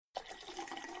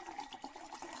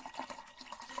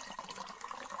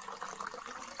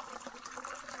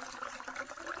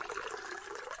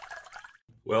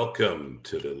Welcome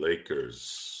to the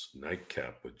Lakers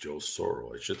Nightcap with Joe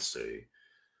Soro. I should say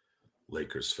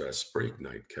Lakers Fast Break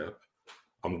Nightcap.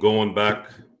 I'm going back,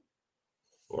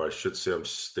 or I should say I'm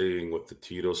staying with the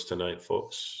Tito's tonight,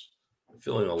 folks. I'm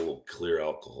feeling a little clear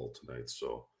alcohol tonight.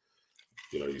 So,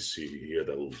 you see here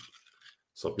that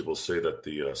some people say that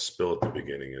the spill at the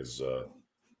beginning is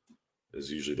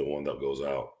usually the one that goes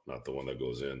out, not the one that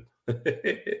goes in.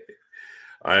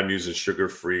 I am using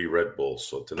sugar-free Red Bull.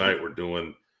 So tonight we're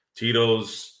doing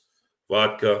Tito's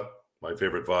vodka, my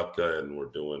favorite vodka, and we're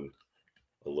doing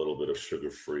a little bit of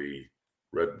sugar-free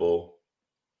Red Bull.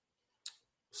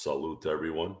 Salute to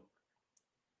everyone.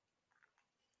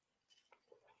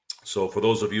 So for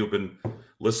those of you who've been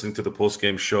listening to the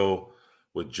post-game show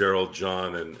with Gerald,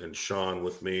 John, and Sean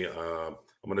with me, I'm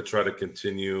going to try to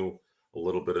continue a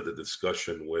little bit of the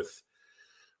discussion with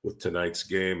tonight's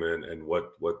game and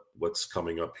what's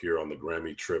coming up here on the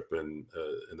Grammy trip and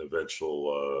an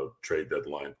eventual trade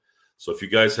deadline. So if you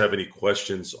guys have any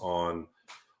questions on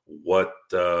what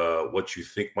you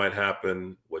think might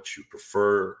happen, what you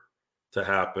prefer to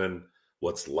happen,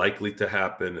 what's likely to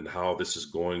happen, and how this is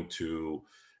going to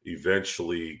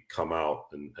eventually come out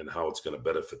and how it's going to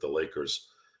benefit the Lakers,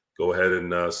 go ahead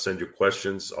and send your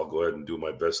questions. I'll go ahead and do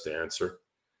my best to answer.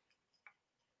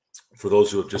 For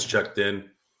those who have just checked in,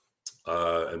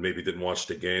 and maybe didn't watch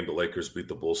the game, the Lakers beat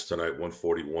the Bulls tonight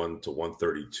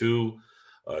 141-132.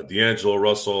 D'Angelo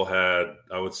Russell had,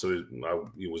 I would say,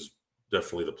 he was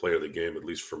definitely the player of the game, at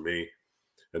least for me.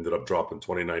 Ended up dropping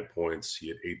 29 points. He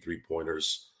had 8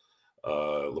 3-pointers.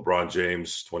 LeBron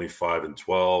James, 25 and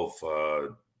 12.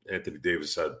 Anthony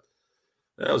Davis that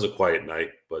was a quiet night,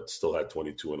 but still had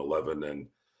 22 and 11. And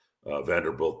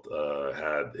Vanderbilt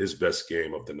had his best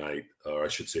game of the night, or I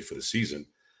should say for the season.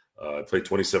 Played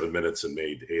 27 minutes and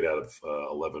made 8 out of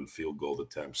 11 field goal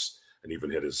attempts, and even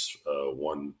hit his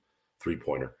 1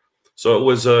 3-pointer. So it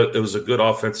was a good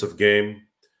offensive game.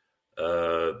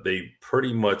 They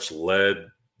pretty much led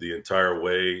the entire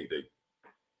way. They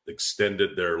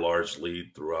extended their large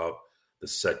lead throughout the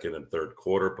second and third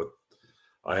quarter, but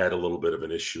I had a little bit of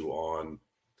an issue on.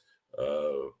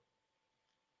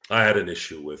 I had an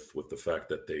issue with the fact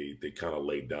that they kind of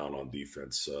laid down on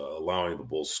defense. Allowing the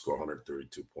Bulls to score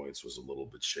 132 points was a little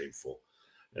bit shameful,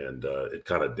 and it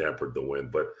kind of dampened the win.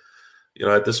 But,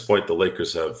 at this point, the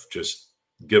Lakers have just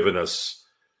given us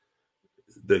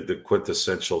the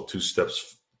quintessential 2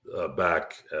 steps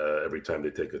back every time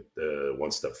they take a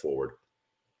 1 step forward.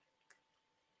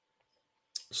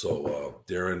 So,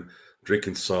 Darren,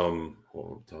 drinking some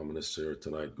Dominus here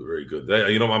tonight. Very good.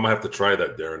 I might have to try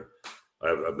that, Darren.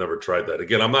 I've never tried that.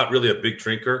 Again, I'm not really a big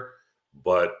drinker,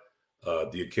 but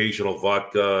the occasional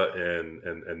vodka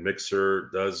and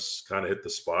mixer does kind of hit the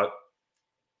spot.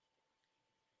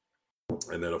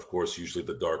 And then, of course, usually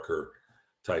the darker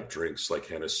type drinks like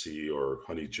Hennessy or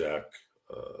Honey Jack,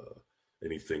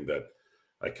 anything that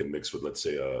I can mix with, let's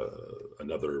say,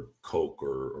 another Coke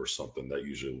or something, that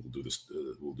usually will do this.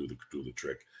 Will do the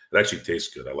trick. It actually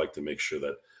tastes good. I like to make sure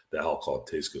that the alcohol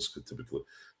tastes good.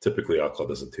 Typically, alcohol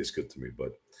doesn't taste good to me,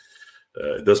 but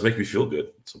it does make me feel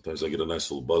good. Sometimes I get a nice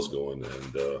little buzz going,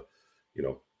 and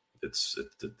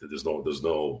there's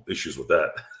no issues with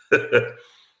that.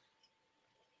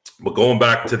 But going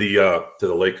back to the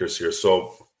Lakers here,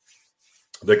 so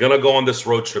they're gonna go on this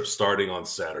road trip starting on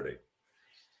Saturday,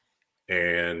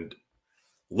 and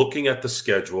looking at the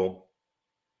schedule,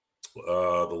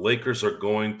 the Lakers are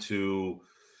going to.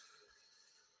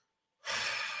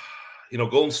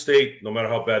 Golden State, no matter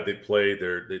how bad they play,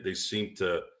 they seem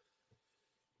to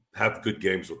have good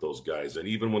games with those guys. And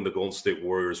even when the Golden State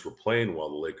Warriors were playing well,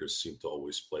 the Lakers seem to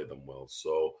always play them well.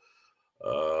 So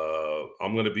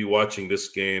I'm going to be watching this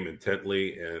game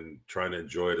intently and trying to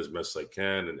enjoy it as best I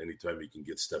can. And anytime you can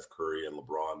get Steph Curry and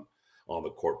LeBron on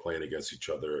the court playing against each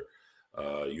other,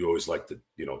 you always like to,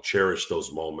 cherish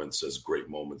those moments as great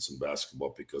moments in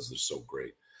basketball because they're so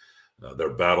great.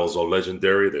 Their battles are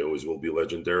legendary. They always will be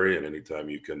legendary. And anytime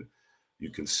you can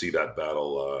see that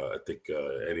battle, I think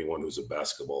anyone who's a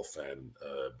basketball fan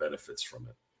benefits from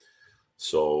it.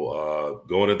 So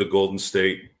going into Golden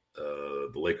State,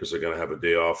 the Lakers are going to have a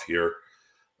day off here.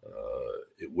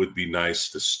 It would be nice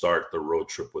to start the road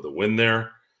trip with a win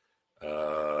there.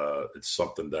 It's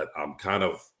something that I'm kind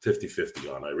of 50-50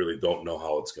 on. I really don't know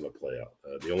how it's going to play out.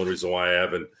 The only reason why I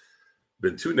haven't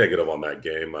been too negative on that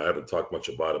game, I haven't talked much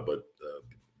about it, but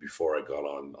before I got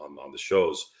on the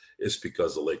shows, is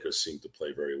because the Lakers seem to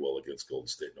play very well against Golden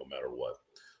State no matter what.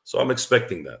 So I'm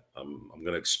expecting that. I'm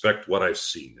going to expect what I've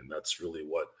seen, and that's really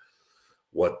what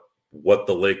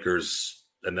the Lakers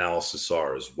analysis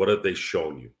are, is what have they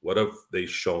shown you? What have they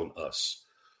shown us?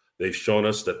 They've shown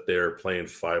us that they're playing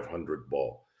 500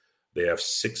 ball. They have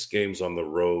 6 games on the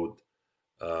road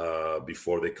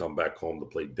before they come back home to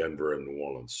play Denver and New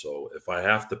Orleans. So if I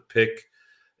have to pick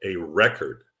a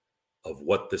record of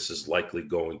what this is likely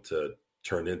going to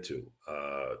turn into,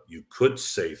 you could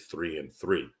say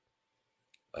 3-3,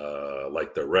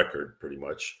 like their record pretty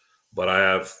much. But I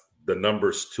have the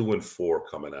numbers 2-4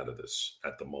 coming out of this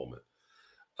at the moment.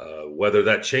 Whether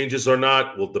that changes or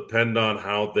not will depend on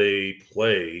how they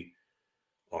play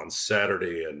on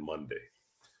Saturday and Monday.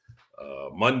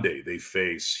 Monday, they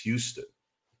face Houston.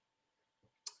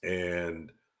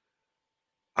 And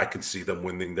I can see them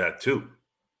winning that too.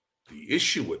 The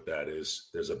issue with that is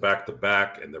there's a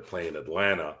back-to-back and they're playing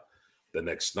Atlanta the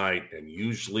next night. And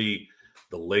usually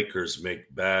the Lakers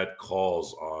make bad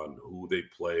calls on who they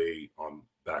play on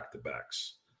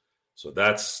back-to-backs. So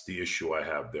that's the issue I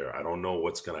have there. I don't know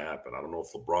what's going to happen. I don't know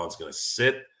if LeBron's going to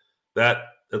sit that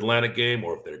Atlanta game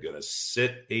or if they're going to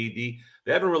sit AD. They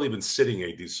haven't really been sitting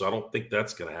AD, so I don't think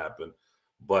that's going to happen.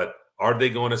 But are they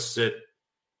going to sit?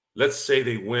 Let's say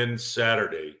they win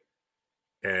Saturday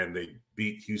and they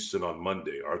beat Houston on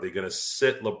Monday. Are they going to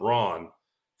sit LeBron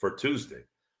for Tuesday?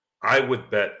 I would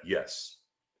bet yes.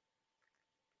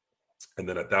 And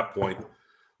then at that point,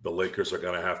 the Lakers are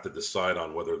going to have to decide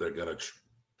on whether they're going to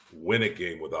win a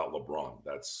game without LeBron.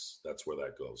 That's where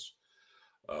that goes.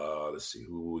 Let's see.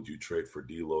 Who would you trade for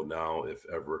D'Lo now, if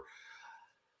ever?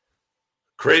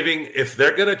 Craving, if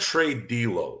they're going to trade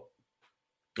D'Lo,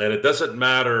 and it doesn't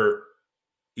matter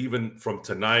even from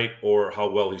tonight or how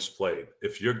well he's played,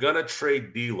 if you're going to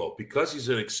trade D'Lo, because he's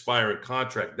an expiring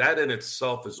contract, that in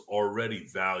itself is already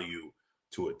value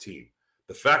to a team.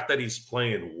 The fact that he's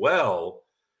playing well,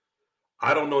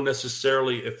 I don't know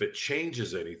necessarily if it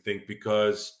changes anything,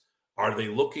 because are they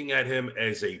looking at him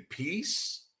as a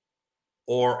piece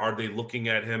or are they looking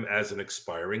at him as an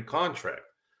expiring contract?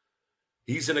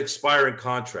 He's an expiring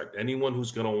contract. Anyone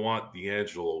who's going to want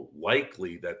D'Angelo,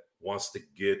 likely that wants to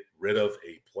get rid of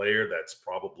a player that's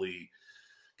probably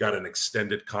got an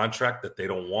extended contract that they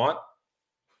don't want,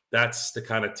 that's the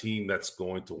kind of team that's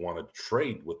going to want to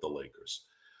trade with the Lakers.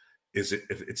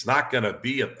 It's not going to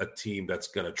be a team that's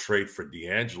going to trade for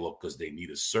D'Angelo because they need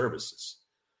his services.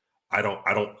 I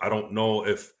don't know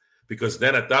if, because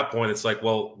then at that point it's like,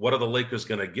 well, what are the Lakers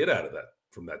going to get out of that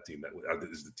from that team?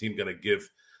 Is the team going to give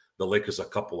the Lakers a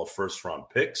couple of first round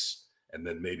picks and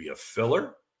then maybe a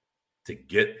filler to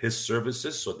get his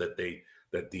services so that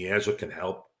D'Angelo can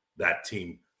help that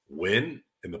team win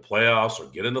in the playoffs or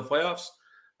get in the playoffs?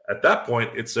 At that point,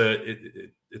 it's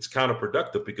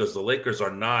counterproductive, because the Lakers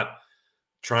are not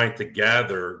trying to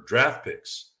gather draft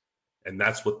picks. And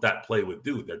that's what that play would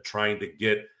do. They're trying to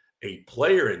get a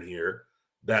player in here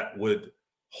that would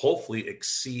hopefully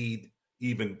exceed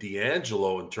even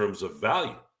D'Angelo in terms of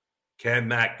value. Can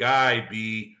that guy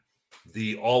be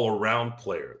the all-around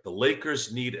player? The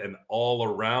Lakers need an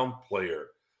all-around player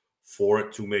for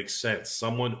it to make sense.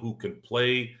 Someone who can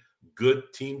play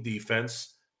good team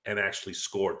defense and actually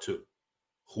score too.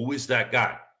 Who is that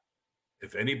guy?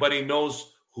 If anybody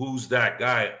knows who's that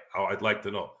guy, I'd like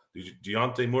to know.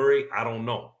 Dejounte Murray, I don't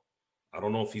know. I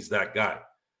don't know if he's that guy.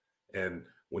 And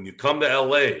when you come to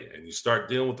LA and you start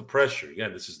dealing with the pressure,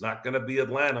 again, this is not going to be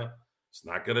Atlanta. It's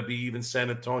not going to be even San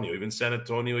Antonio. Even San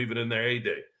Antonio, even in their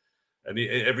heyday. I mean,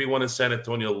 everyone in San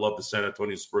Antonio loved the San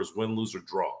Antonio Spurs, win, lose, or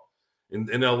draw.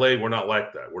 In LA, we're not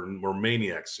like that. We're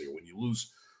maniacs here. When you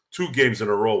lose 2 games in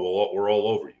a row, we're all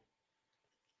over you.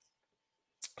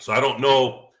 So I don't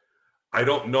know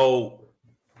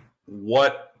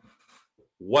what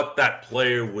that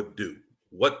player would do.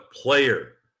 What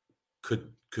player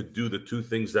could do the 2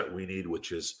 things that we need,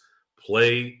 which is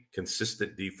play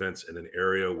consistent defense in an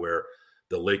area where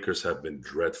the Lakers have been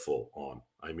dreadful on.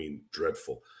 I mean,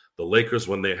 dreadful. The Lakers,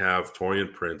 when they have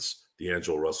Taurean Prince,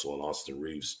 D'Angelo Russell, and Austin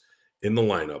Reeves in the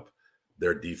lineup,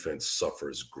 their defense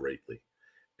suffers greatly.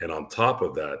 And on top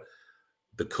of that,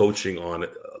 the coaching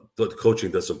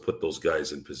doesn't put those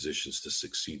guys in positions to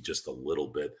succeed just a little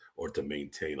bit or to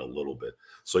maintain a little bit.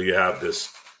 So you have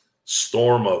this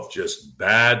storm of just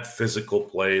bad physical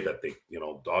play that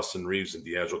Dawson Reeves and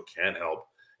D'Angelo can't help.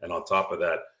 And on top of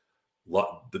that,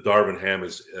 the Darvin Ham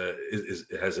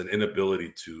has an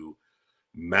inability to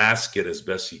mask it as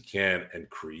best he can and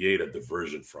create a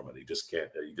diversion from it. He just can't.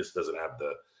 He just doesn't have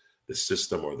the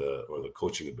system or the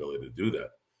coaching ability to do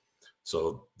that.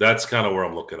 So that's kind of where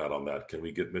I'm looking at on that. Can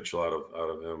we get Mitchell out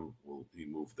of him? Will he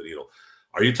move the needle?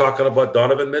 Are you talking about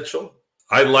Donovan Mitchell?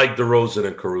 I like DeRozan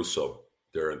and Caruso,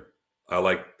 Darren. I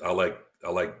like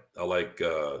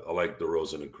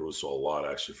DeRozan and Caruso a lot,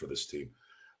 actually, for this team.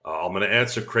 I'm going to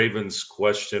answer Craven's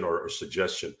question or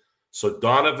suggestion. So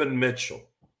Donovan Mitchell,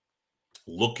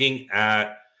 looking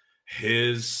at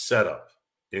his setup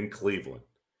in Cleveland,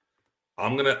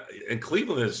 and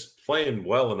Cleveland is playing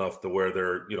well enough to where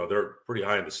they're pretty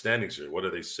high in the standings here. What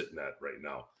are they sitting at right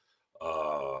now?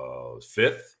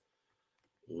 Fifth.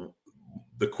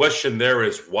 The question there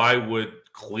is, why would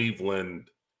Cleveland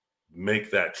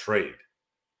make that trade?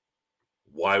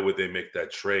 Why would they make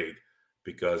that trade?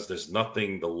 Because there's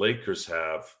nothing the Lakers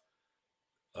have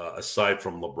aside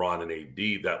from LeBron and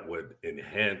AD that would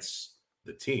enhance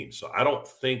the team. So I don't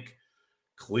think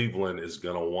Cleveland is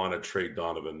going to want to trade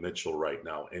Donovan Mitchell right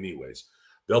now anyways.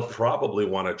 They'll probably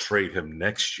want to trade him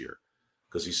next year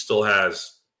because he still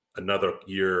has another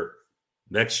year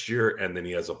next year, and then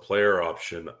he has a player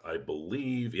option, I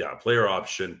believe. Yeah, player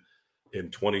option in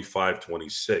 25,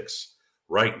 26.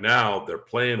 Right now, they're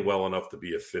playing well enough to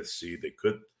be a fifth seed. They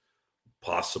could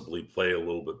possibly play a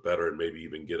little bit better and maybe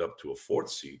even get up to a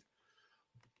fourth seed.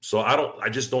 So I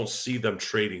just don't see them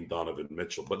trading Donovan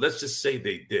Mitchell. But let's just say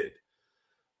they did.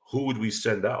 Who would we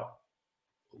send out?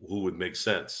 Who would make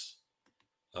sense?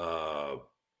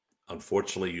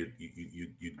 Unfortunately,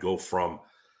 you'd go from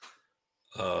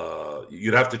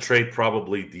you'd have to trade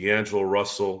probably D'Angelo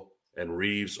Russell and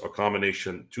Reeves, or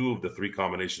combination, two of the three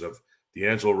combination of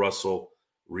D'Angelo Russell,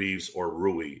 Reeves, or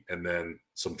Rui, and then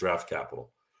some draft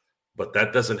capital. But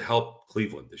that doesn't help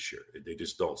Cleveland this year. They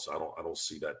just don't. So I don't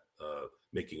see that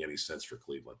making any sense for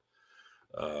Cleveland.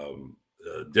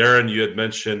 Darren, you had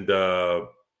mentioned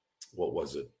what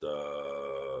was it?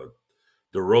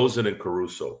 DeRozan and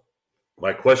Caruso.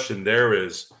 My question there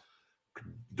is,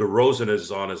 DeRozan is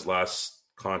on his last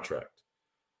contract,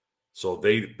 so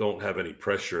they don't have any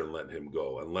pressure in letting him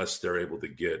go unless they're able to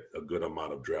get a good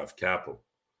amount of draft capital.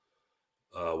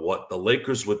 What the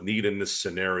Lakers would need in this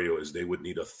scenario is they would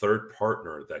need a third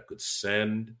partner that could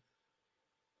send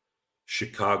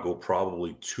Chicago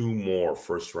probably 2 more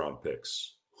first-round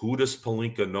picks. Who does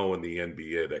Pelinka know in the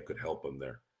NBA that could help him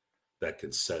there? That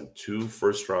can send 2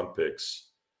 first-round picks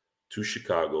to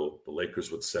Chicago. The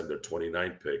Lakers would send their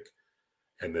 29 pick,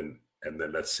 and then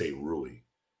let's say Rui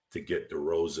to get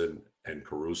DeRozan and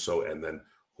Caruso. And then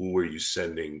who are you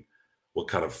sending?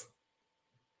 What are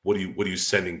you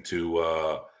sending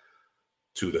to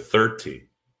the third team?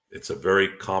 It's a very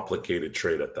complicated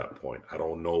trade at that point. I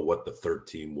don't know what the third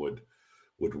team would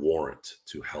warrant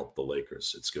to help the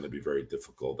Lakers. It's going to be very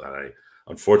difficult.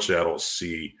 Unfortunately, I don't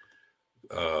see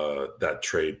that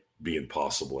trade being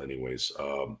possible anyways.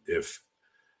 If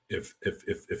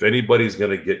anybody's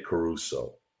going to get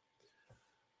Caruso,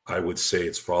 I would say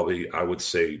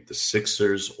the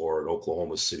Sixers or an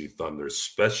Oklahoma City Thunder,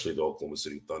 especially the Oklahoma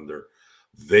City Thunder.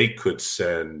 They could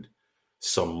send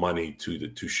some money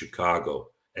to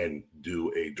Chicago and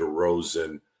do a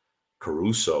DeRozan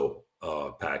Caruso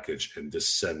package and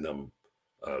just send them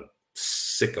a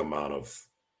sick amount of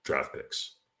draft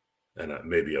picks and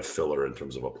maybe a filler in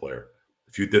terms of a player.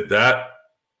 If you did that,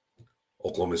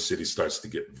 Oklahoma City starts to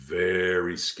get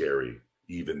very scary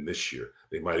even this year.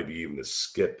 They might be even to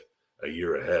skip a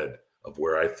year ahead of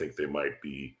where I think they might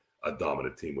be a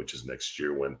dominant team, which is next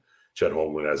year when Chet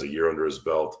Holmgren has a year under his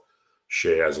belt.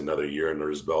 Shea has another year under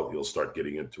his belt. He'll start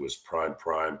getting into his prime.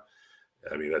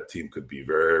 I mean, that team could be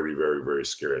very, very, very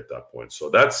scary at that point. So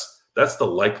that's the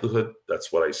likelihood.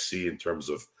 That's what I see in terms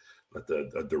of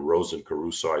the DeRozan,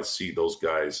 Caruso. I see those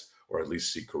guys, or at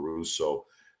least see Caruso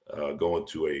going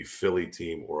to a Philly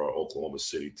team or an Oklahoma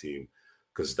City team,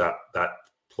 because that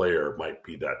player might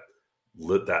be that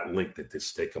link that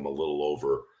just take them a little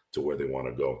over to where they want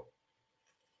to go.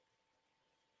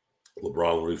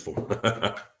 LeBron reform.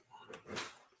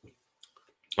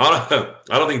 I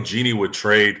don't think Jeannie would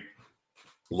trade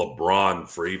LeBron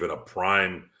for even a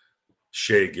prime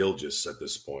Shea Gilgeous at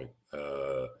this point.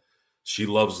 She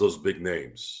loves those big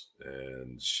names,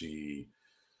 and the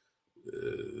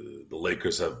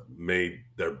Lakers have made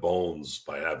their bones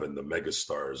by having the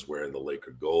megastars wearing the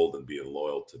Laker gold and being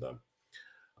loyal to them.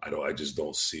 I just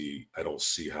don't see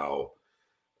how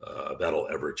that'll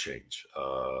ever change.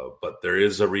 But there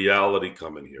is a reality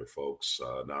coming here, folks.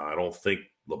 Now, I don't think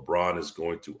LeBron is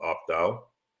going to opt out.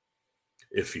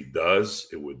 If he does,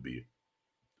 it would be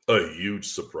a huge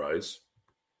surprise.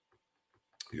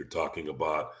 You're talking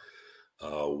about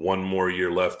 1 more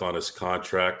year left on his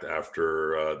contract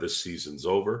after this season's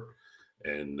over.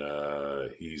 And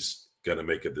he's going to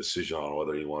make a decision on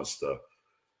whether he wants to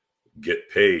get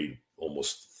paid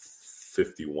almost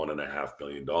 $51.5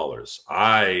 million.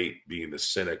 I, being the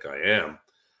cynic I am,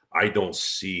 I don't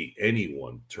see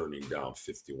anyone turning down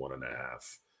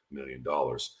 $51.5 million.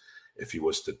 If he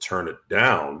was to turn it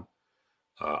down,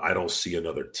 I don't see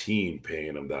another team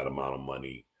paying him that amount of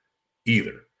money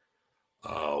either.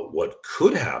 What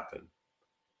could happen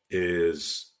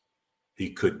is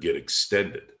he could get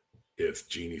extended if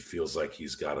Genie feels like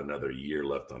he's got another year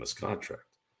left on his contract.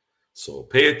 So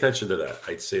pay attention to that.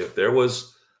 I'd say if there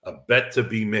was a bet to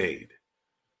be made,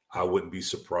 I wouldn't be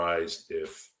surprised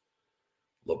if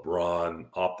LeBron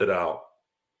opted out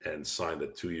and signed a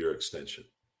 2-year extension.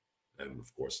 And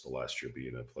of course, the last year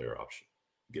being a player option,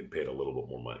 getting paid a little bit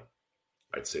more money.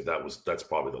 I'd say that's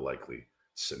probably the likely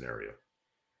scenario.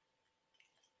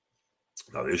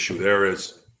 Now, the issue there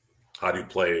is how do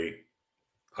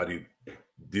you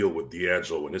deal with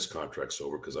D'Angelo when his contract's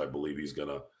over? Because I believe he's going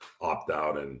to opt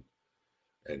out and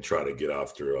try to get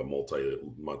after a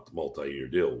multi-year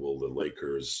deal. Will the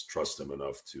Lakers trust him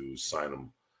enough to sign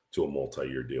him to a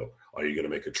multi-year deal? Are you going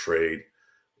to make a trade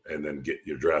and then get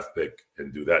your draft pick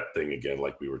and do that thing again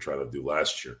like we were trying to do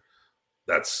last year?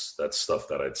 That's stuff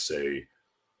that I'd say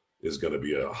is going to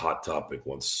be a hot topic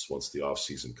once the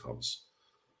offseason comes.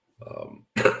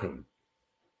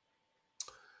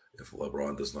 If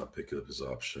LeBron does not pick up his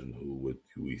option, who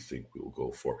we think we will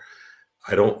go for?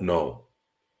 I don't know.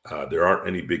 There aren't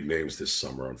any big names this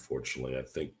summer, unfortunately. I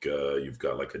think you've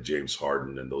got like a James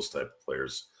Harden and those type of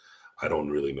players. I don't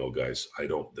really know, guys. I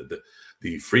don't.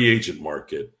 The free agent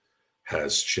market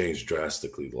has changed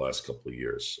drastically the last couple of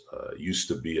years. It used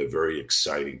to be a very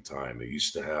exciting time. It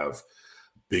used to have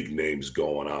big names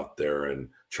going out there and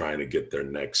trying to get their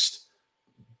next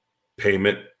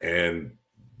payment and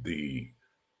the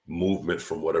movement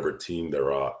from whatever team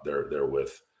they're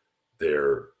with.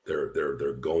 They're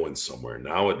going somewhere.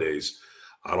 Nowadays,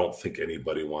 I don't think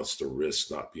anybody wants to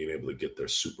risk not being able to get their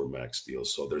supermax deal,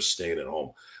 so they're staying at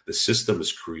home. The system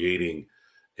is creating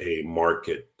a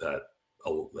market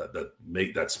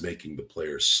that's making the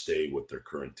players stay with their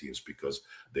current teams because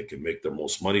they can make their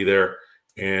most money there.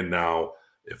 And now,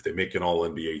 if they make an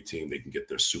All-NBA team, they can get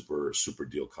their super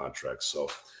deal contracts. So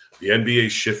the NBA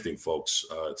is shifting, folks.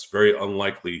 It's very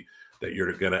unlikely that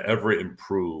you're going to ever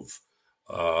improve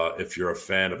if you're a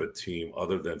fan of a team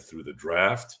other than through the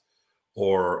draft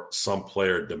or some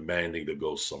player demanding to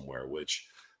go somewhere, which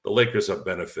the Lakers have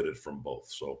benefited from both.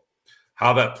 So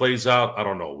how that plays out, I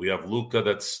don't know. We have Luka.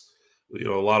 That's a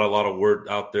lot of word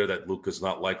out there that Luka's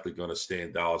not likely going to stay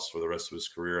in Dallas for the rest of his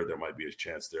career. There might be a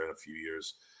chance there in a few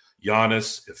years.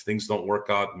 Giannis, if things don't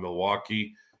work out in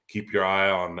Milwaukee, keep your eye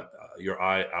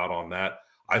out on that.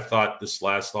 I thought this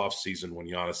last offseason when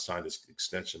Giannis signed his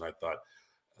extension, I thought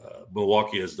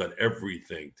Milwaukee has done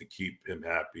everything to keep him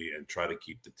happy and try to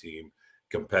keep the team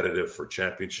competitive for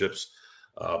championships.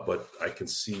 But I can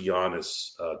see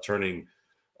Giannis turning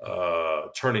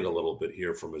a little bit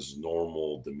here from his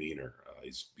normal demeanor.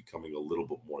 He's becoming a little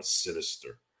bit more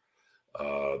sinister.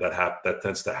 That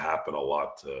tends to happen a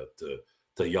lot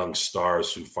to young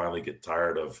stars who finally get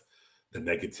tired of the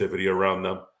negativity around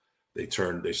them. They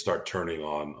start turning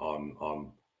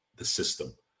on the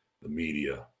system, the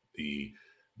media, the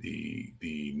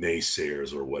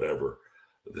naysayers or whatever,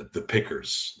 the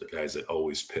pickers, the guys that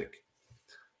always pick.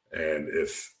 And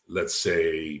if, let's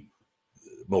say,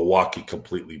 Milwaukee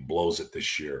completely blows it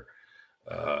this year,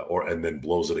 and then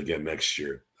blows it again next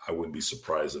year, I wouldn't be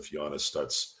surprised if Giannis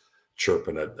starts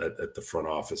chirping at the front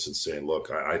office and saying,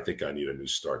 "Look, I think I need a new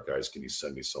start, guys. Can you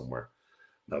send me somewhere?"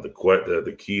 Now,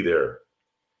 the key there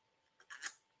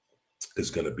is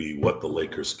going to be what the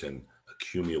Lakers can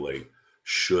accumulate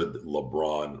should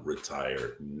LeBron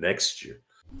retire next year.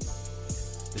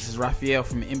 This is Raphael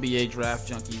from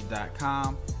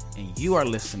NBADraftJunkies.com, and you are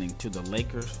listening to the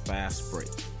Lakers Fast Break.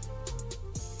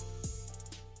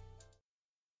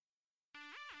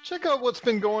 Check out what's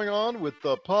been going on with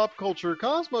the Pop Culture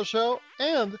Cosmos Show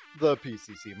and the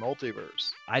PCC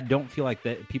Multiverse. I don't feel like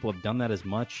that people have done that as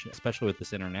much, especially with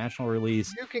this international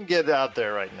release. You can get it out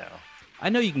there right now. I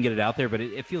know you can get it out there, but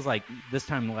it feels like this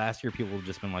time last year people have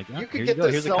just been like, you can get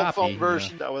the cell phone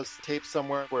version that was taped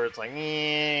somewhere where it's like,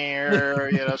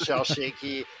 shell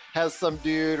shaky. Has some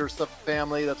dude or some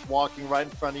family that's walking right in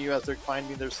front of you as they're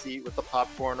finding their seat with the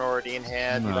popcorn already in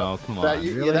hand. No, come on.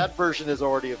 Really? Yeah, that version is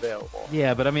already available.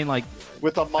 Yeah, but I mean, like,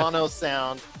 with a mono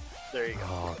sound. There you go.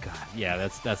 Oh god, yeah,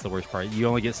 that's the worst part. You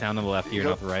only get sound on the left ear,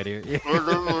 not the right ear.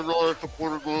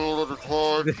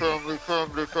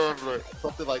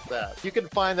 Something like that. You can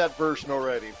find that version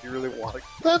already if you really want it.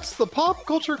 That's the Pop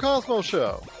Culture Cosmos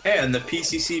Show and the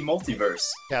PCC Multiverse.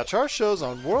 Catch our shows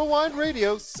on Worldwide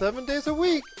Radio 7 days a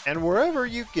week and wherever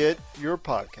you get your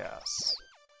podcasts.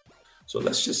 So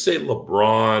let's just say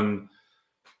LeBron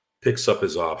picks up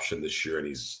his option this year and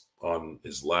he's on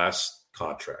his last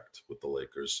contract with the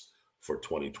Lakers for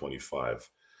 2025.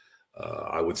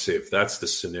 I would say if that's the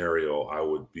scenario, I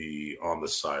would be on the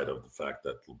side of the fact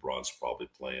that LeBron's probably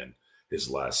playing his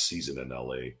last season in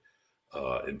LA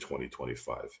in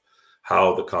 2025.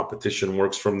 How the competition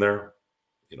works from there,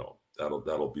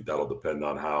 that'll depend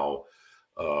on how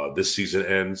this season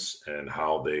ends and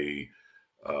how they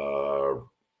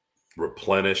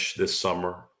replenish this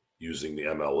summer using the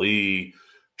MLE,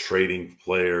 trading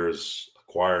players,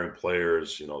 acquiring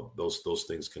players. Those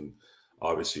things can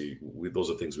obviously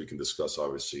those are things we can discuss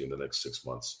obviously in the next 6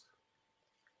 months.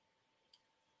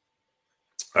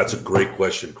 That's a great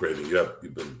question, Craven.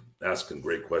 You've been asking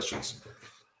great questions.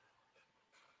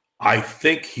 I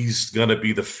think he's going to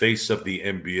be the face of the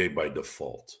NBA by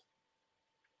default.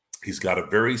 He's got a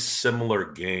very similar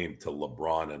game to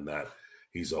LeBron in that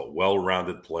he's a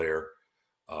well-rounded player,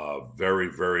 very,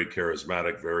 very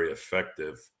charismatic, very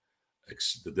effective.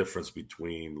 The difference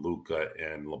between Luka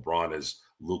and LeBron is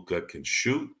Luka can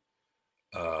shoot.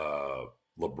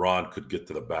 LeBron could get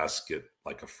to the basket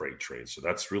like a freight train. So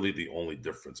that's really the only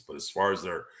difference. But as far as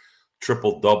their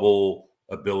triple-double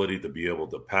ability to be able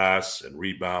to pass and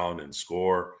rebound and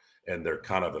score and their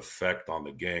kind of effect on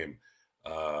the game,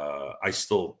 I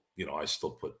still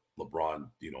put LeBron,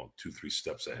 2-3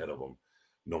 steps ahead of him,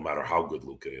 no matter how good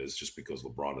Luka is, just because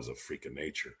LeBron is a freak of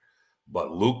nature.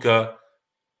 But Luka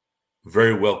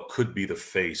very well could be the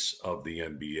face of the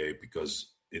NBA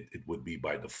because it would be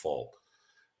by default.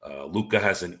 Luka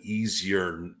has an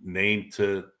easier name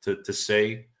to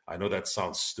say. I know that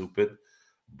sounds stupid,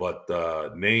 but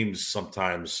names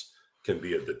sometimes can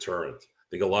be a deterrent. I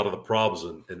think a lot of the problems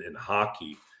in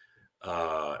hockey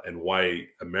and why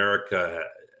America,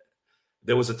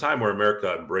 there was a time where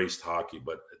America embraced hockey,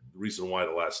 but the reason why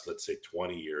the last, let's say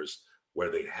 20 years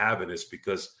where they haven't is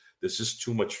because there's just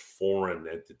too much foreign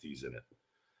entities in it.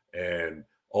 And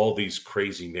all these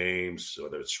crazy names,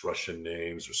 whether it's Russian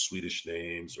names or Swedish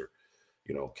names or,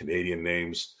 Canadian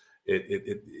names,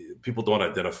 people don't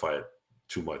identify it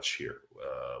too much here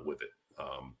with it.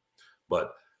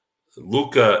 But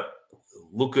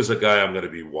Luka's a guy I'm going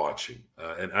to be watching.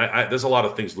 And there's a lot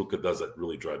of things Luka does that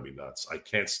really drive me nuts. I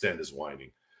can't stand his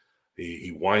whining. He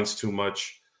whines too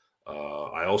much.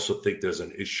 I also think there's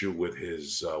an issue with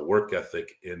his work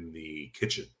ethic in the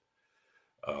kitchen.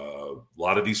 A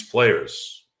lot of these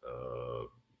players,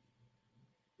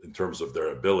 in terms of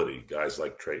their ability, guys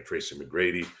like Tracy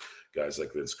McGrady, guys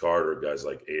like Vince Carter, guys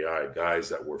like AI, guys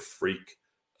that were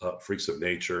freaks of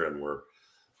nature and were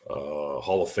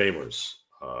Hall of Famers.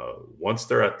 Once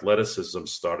their athleticism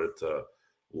started to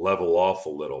level off a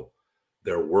little,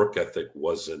 their work ethic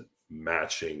wasn't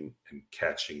matching and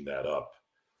catching that up.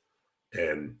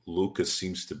 And Lucas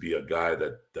seems to be a guy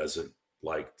that doesn't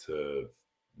like to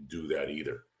do that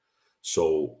either.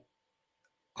 So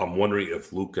I'm wondering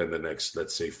if Luka in the next,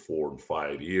 let's say 4 and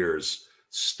 5 years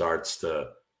starts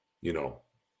to,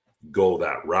 go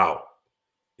that route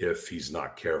if he's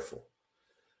not careful.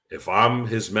 If I'm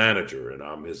his manager and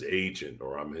I'm his agent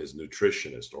or I'm his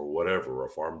nutritionist or whatever, or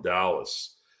if I'm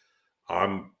Dallas,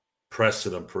 I'm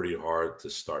pressing him pretty hard to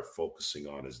start focusing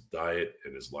on his diet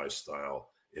and his lifestyle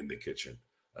in the kitchen.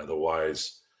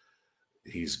 Otherwise,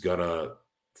 he's going to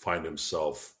find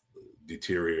himself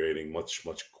deteriorating much,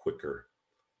 much quicker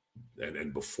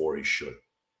and before he should.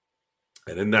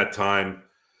 And in that time,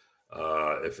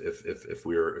 if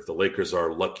the Lakers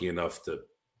are lucky enough to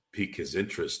pique his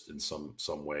interest in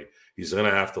some way, he's going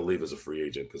to have to leave as a free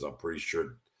agent, because I'm pretty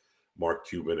sure Mark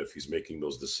Cuban, if he's making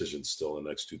those decisions still in the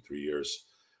next 2-3 years,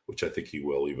 which I think he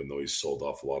will, even though he's sold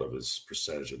off a lot of his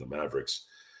percentage in the Mavericks,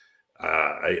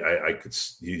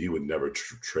 he would never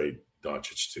trade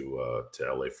Doncic to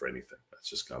LA for anything. That's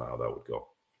just kind of how that would go.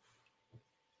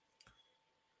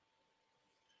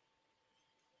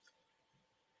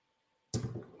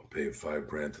 Paying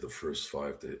 $5,000 to the first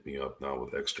 5 to hit me up now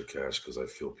with extra cash because I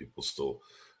feel people still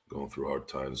going through hard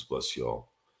times. Bless y'all.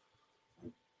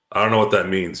 I don't know what that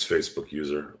means, Facebook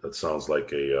user. That sounds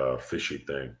like a fishy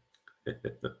thing.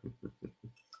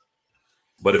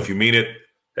 But if you mean it,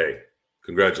 hey,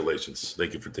 congratulations.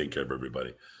 Thank you for taking care of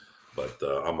everybody. But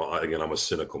I'm a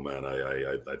cynical man.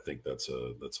 I think that's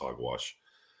hogwash.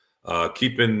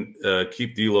 Keep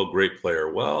D'Lo, great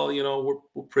player. Well,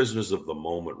 we're prisoners of the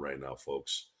moment right now,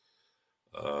 folks.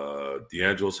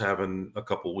 D'Angelo's having a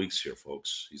couple weeks here,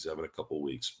 folks. He's having a couple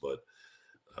weeks, but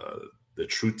the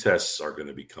true tests are going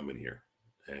to be coming here.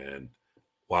 And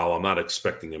while I'm not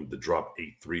expecting him to drop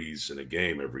 8 threes in a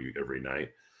game every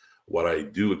night, what I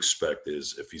do expect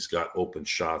is if he's got open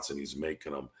shots and he's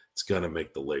making them, it's going to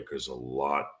make the Lakers a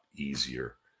lot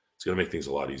easier. It's going to make things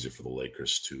a lot easier for the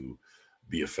Lakers to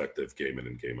be effective game in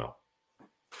and game out.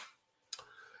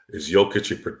 Is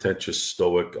Jokic a pretentious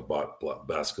stoic about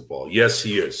basketball? Yes,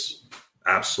 he is.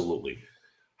 Absolutely.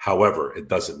 However, it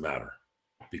doesn't matter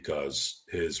because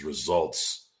his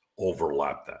results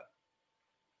overlap that.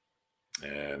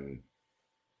 And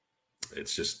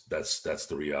It's just that's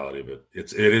the reality of it.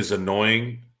 It is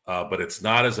annoying, but it's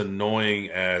not as annoying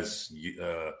as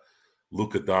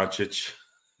Luka Doncic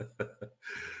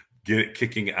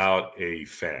kicking out a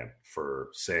fan for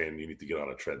saying you need to get on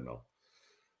a treadmill.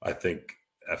 I think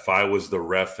if I was the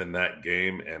ref in that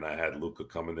game and I had Luka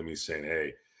coming to me saying,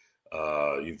 "Hey,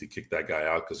 you need to kick that guy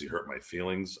out because he hurt my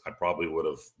feelings," I probably would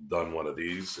have done one of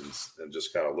these and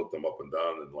just kind of looked them up and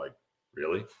down and like,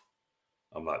 really?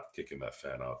 I'm not kicking that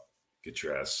fan out. Get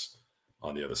your ass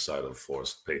on the other side of the floor.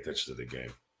 Pay attention to the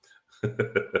game.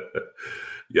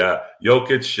 Yeah,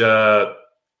 Jokic.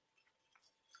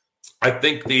 I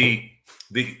think the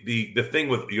thing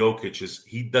with Jokic is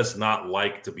he does not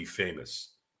like to be famous.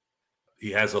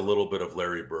 He has a little bit of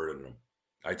Larry Bird in him.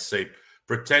 I'd say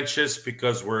pretentious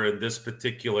because we're in this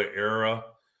particular era,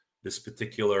 this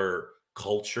particular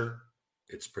culture.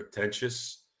 It's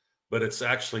pretentious, but it's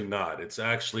actually not. It's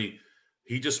actually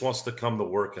he just wants to come to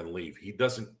work and leave. He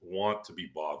doesn't want to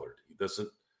be bothered.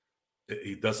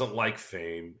 He doesn't like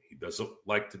fame. He doesn't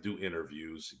like to do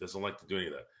interviews. He doesn't like to do any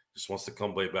of that. He just wants to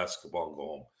come play basketball and go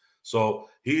home. So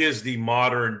he is the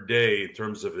modern day in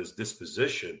terms of his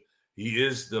disposition. He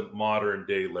is the modern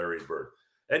day Larry Bird.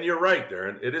 And you're right,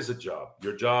 Darren. It is a job.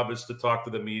 Your job is to talk to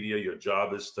the media. Your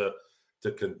job is to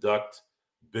conduct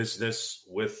business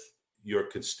with your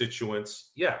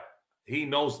constituents. Yeah, he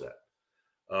knows that.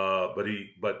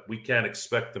 But we can't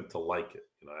expect him to like it.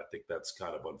 I think that's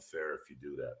kind of unfair if you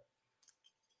do that.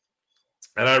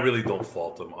 And I really don't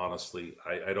fault him, honestly.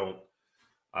 I don't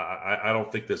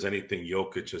think there's anything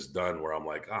Jokic has done where I'm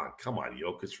like, come on,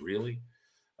 Jokic, really?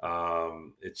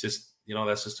 It's just,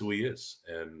 that's just who he is.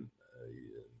 And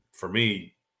for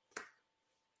me,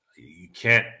 you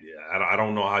can't, I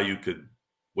don't know how you could,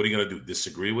 what are you going to do?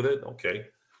 Disagree with it? Okay.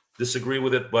 Disagree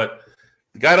with it. But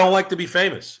the guy don't like to be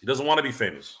famous. He doesn't want to be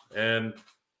famous. And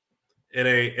in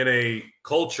a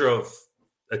culture of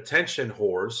attention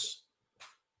whores,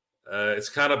 it's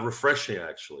kind of refreshing,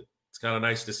 actually. It's kind of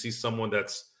nice to see someone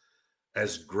that's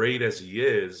as great as he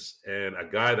is and a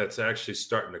guy that's actually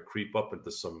starting to creep up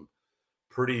into some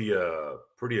pretty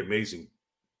amazing,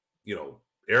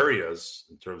 areas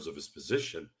in terms of his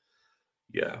position.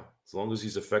 Yeah, as long as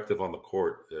he's effective on the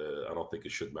court, I don't think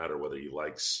it should matter whether he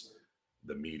likes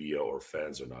the media or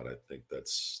fans or not. I think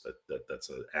that's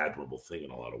an admirable thing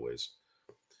in a lot of ways.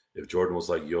 If Jordan was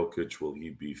like Jokic, will he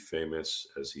be famous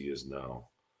as he is now?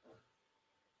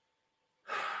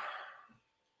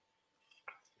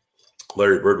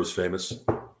 Larry Bird was famous.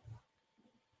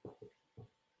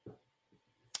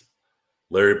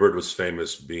 Larry Bird was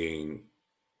famous being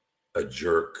a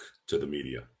jerk to the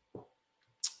media.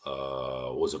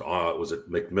 Was it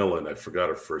McMillan? I forgot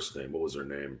her first name. What was her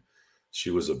name?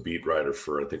 She was a beat writer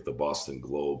for, I think, the Boston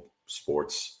Globe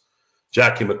Sports.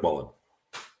 Jackie McMullen.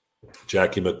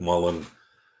 Jackie McMullen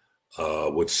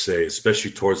would say,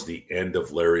 especially towards the end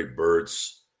of Larry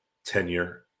Bird's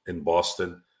tenure in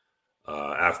Boston,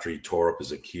 after he tore up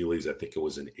his Achilles, I think it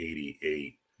was in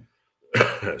 '88.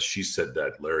 She said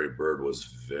that Larry Bird was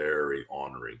very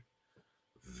ornery,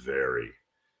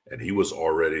 and he was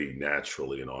already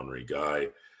naturally an ornery guy,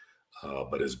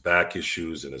 but his back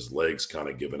issues and his legs kind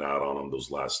of given out on him those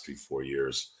last 3-4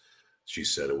 years. She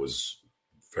said it was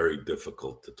very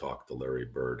difficult to talk to Larry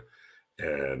Bird,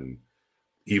 and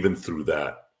even through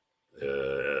that,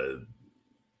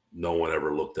 no one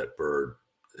ever looked at Bird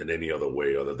in any other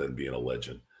way other than being a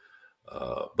legend.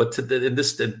 But in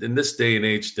this day and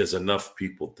age, there's enough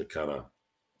people to kind of,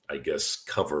 I guess,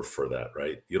 cover for that,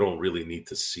 right? You don't really need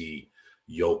to see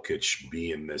Jokic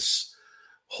being this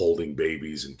holding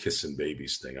babies and kissing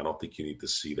babies thing. I don't think you need to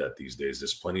see that these days.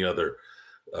 There's plenty of other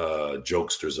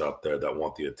jokesters out there that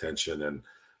want the attention, and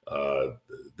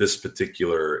this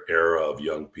particular era of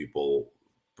young people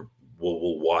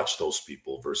will watch those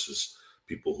people versus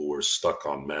people who are stuck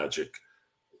on Magic,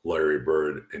 Larry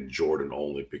Bird, and Jordan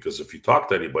only. Because if you talk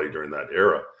to anybody during that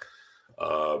era,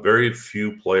 very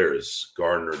few players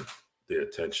garnered the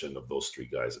attention of those three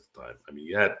guys at the time. I mean,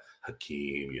 you had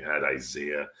Hakeem, you had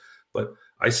Isaiah, but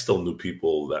I still knew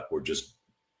people that were just,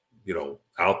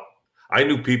 out. I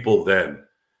knew people then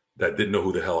that didn't know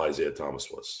who the hell Isaiah Thomas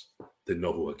was, didn't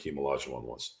know who Hakeem Olajuwon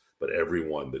was. But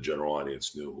everyone, the general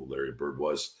audience, knew who Larry Bird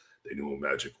was. They knew who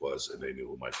Magic was, and they knew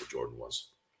who Michael Jordan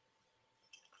was.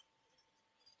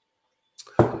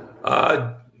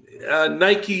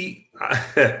 Nike,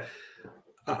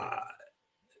 I'm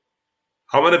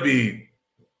going to be,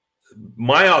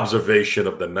 my observation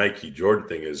of the Nike Jordan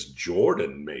thing is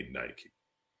Jordan made Nike.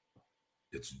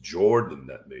 It's Jordan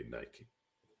that made Nike.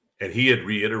 And he had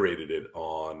reiterated it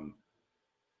on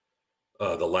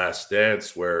The Last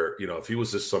Dance, where, if he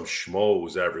was just some schmo who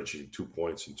was averaging 2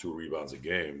 points and 2 rebounds a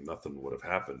game, nothing would have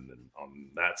happened on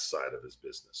that side of his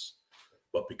business.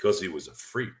 But because he was a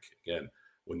freak, again,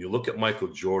 when you look at Michael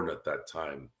Jordan at that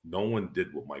time, no one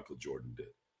did what Michael Jordan did.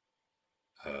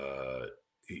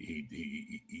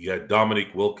 He had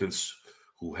Dominique Wilkins,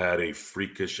 who had a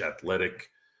freakish athletic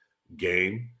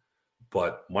game,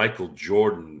 but Michael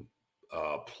Jordan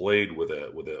played with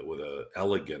a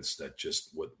elegance that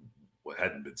just what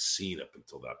hadn't been seen up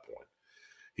until that point.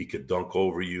 He could dunk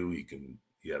over you.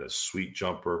 He had a sweet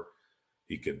jumper.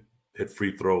 He could hit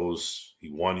free throws. He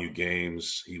won you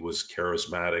games. He was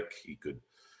charismatic. He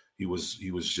was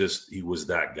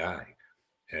that guy.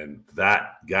 And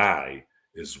that guy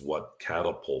is what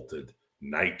catapulted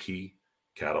Nike,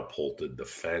 catapulted the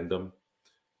fandom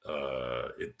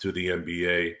to the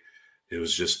NBA. It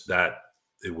was just that.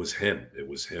 It was him. It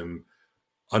was him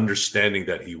understanding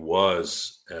that he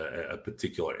was a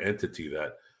particular entity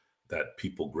that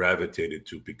people gravitated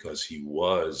to because he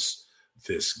was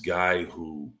this guy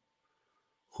who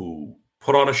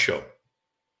put on a show,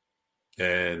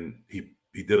 and he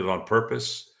did it on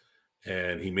purpose,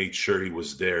 and he made sure he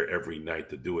was there every night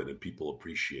to do it, and people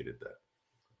appreciated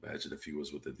that. Imagine if he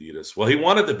was with Adidas. Well, he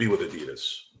wanted to be with Adidas,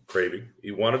 Craving.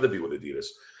 He wanted to be with Adidas.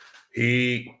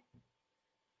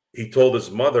 He told his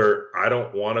mother, I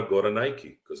don't want to go to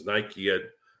Nike, because Nike had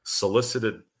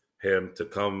solicited him to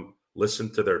come listen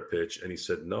to their pitch. And he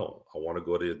said, no, I want to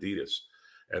go to Adidas.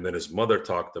 And then his mother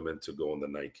talked him into going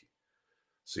to Nike.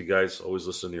 See, guys, always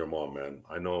listen to your mom, man.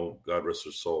 I know, God rest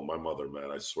her soul, my mother,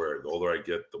 man, I swear, the older I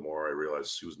get, the more I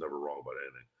realize she was never wrong about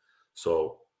anything.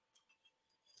 So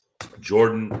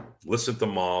Jordan listened to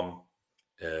mom,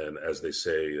 and as they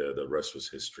say, the rest was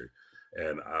history.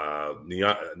 And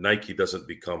Nike doesn't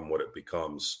become what it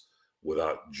becomes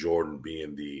without Jordan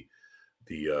being the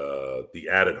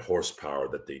added horsepower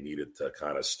that they needed to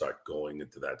kind of start going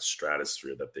into that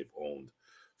stratosphere that they've owned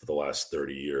for the last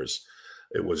 30 years.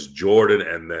 It was Jordan,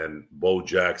 and then Bo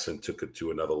Jackson took it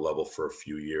to another level for a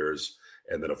few years.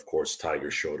 And then, of course, Tiger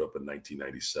showed up in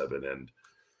 1997, and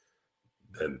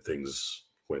then things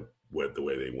went the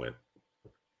way they went.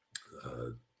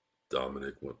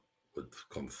 Dominic would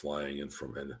come flying in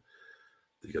from, and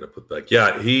you got to put back.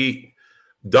 Yeah,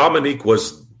 Dominique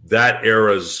was that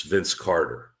era's Vince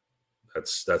Carter.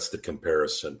 That's the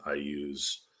comparison I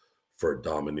use for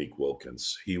Dominique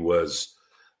Wilkins. He was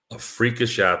a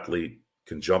freakish athlete,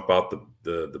 can jump out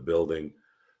the building,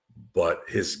 but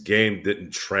his game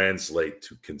didn't translate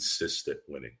to consistent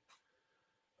winning.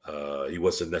 He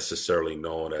wasn't necessarily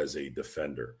known as a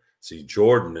defender. See,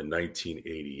 Jordan in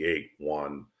 1988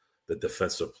 won the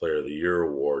Defensive Player of the Year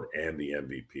award and the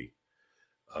MVP,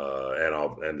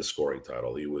 and the scoring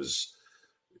title. He was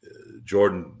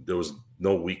Jordan. There was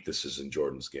no weaknesses in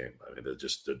Jordan's game. I mean, there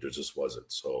just wasn't.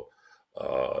 So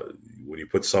when you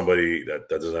put somebody that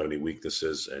doesn't have any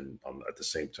weaknesses and at the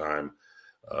same time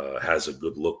has a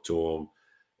good look to him,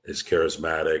 is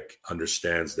charismatic,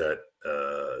 understands that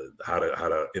how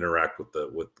to interact with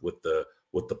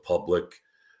the public.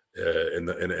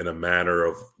 In a manner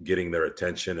of getting their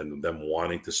attention and them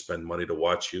wanting to spend money to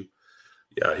watch you.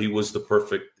 Yeah, he was the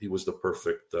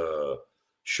perfect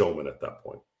showman at that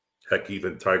point. Heck,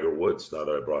 even Tiger Woods, now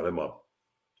that I brought him up,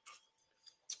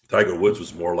 Tiger Woods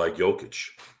was more like Jokic.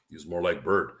 He was more like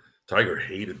Bird. Tiger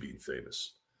hated being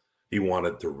famous. He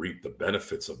wanted to reap the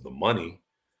benefits of the money,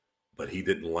 but he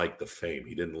didn't like the fame.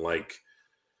 He didn't like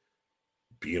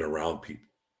being around people.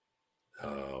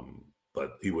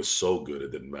 But he was so good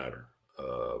it didn't matter.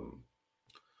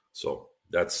 So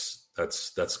that's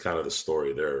kind of the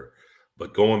story there.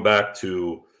 But going back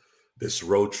to this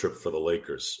road trip for the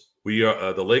Lakers,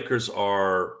 the Lakers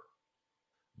are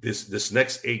this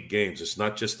next 8 games. It's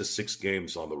not just the 6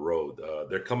 games on the road.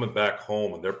 They're coming back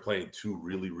home and they're playing 2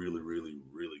 really, really, really,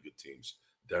 really good teams,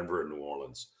 Denver and New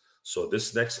Orleans. So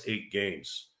this next 8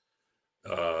 games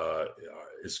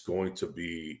is going to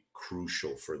be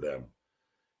crucial for them.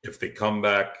 If they come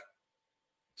back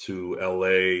to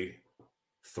LA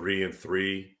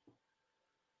 3-3,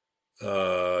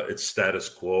 it's status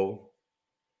quo.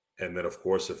 And then, of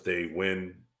course, if they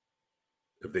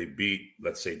beat,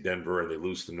 let's say, Denver and they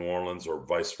lose to New Orleans or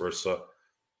vice versa,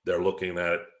 they're looking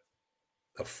at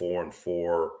a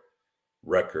 4-4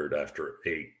 record after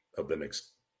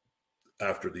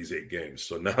these 8 games.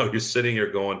 So now you're sitting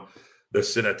here going, they're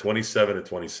sitting at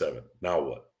 27-27. Now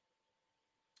what?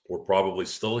 We're probably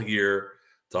still here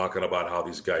talking about how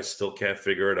these guys still can't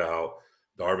figure it out.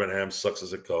 Darvin Ham sucks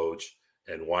as a coach.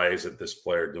 And why isn't this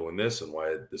player doing this? And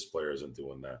why this player isn't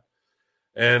doing that?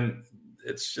 And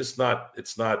it's just not,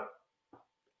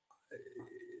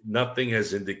 nothing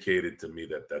has indicated to me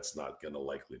that that's not going to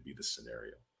likely be the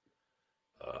scenario.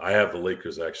 I have the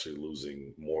Lakers actually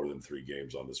losing more than 3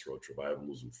 games on this road trip. I have them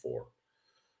losing 4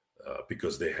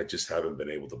 because they just haven't been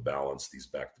able to balance these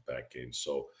back-to-back games.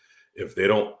 So if they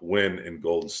don't win in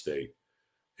Golden State,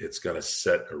 it's going to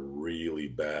set a really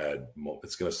bad.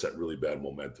 It's going to set really bad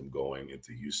momentum going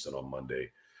into Houston on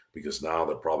Monday, because now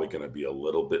they're probably going to be a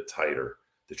little bit tighter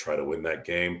to try to win that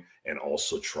game and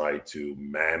also try to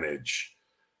manage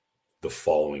the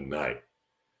following night.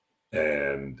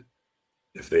 And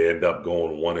if they end up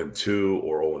going 1-2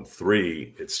 or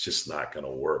 0-3, it's just not going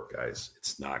to work, guys.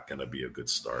 It's not going to be a good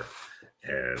start.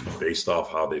 And based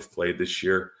off how they've played this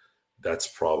year, that's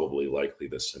probably likely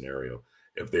the scenario.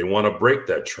 If they want to break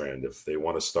that trend, if they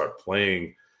want to start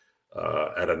playing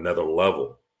at another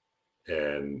level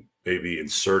and maybe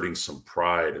inserting some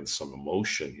pride and some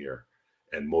emotion here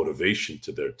and motivation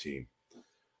to their team,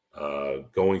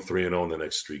 going 3-0 in the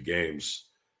next 3 games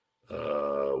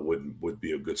would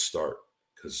be a good start,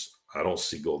 because I don't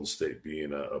see Golden State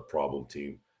being a problem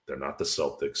team. They're not the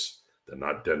Celtics. They're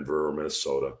not Denver or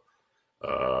Minnesota.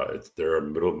 They're a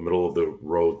middle of the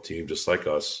road team just like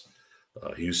us.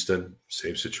 Houston,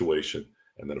 same situation.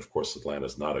 And then, of course,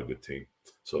 Atlanta's not a good team.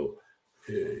 So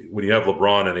when you have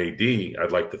LeBron and AD,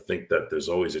 I'd like to think that there's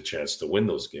always a chance to win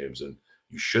those games. And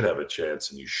you should have a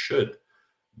chance, and you should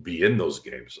be in those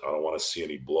games. I don't want to see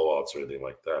any blowouts or anything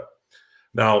like that.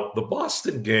 Now, the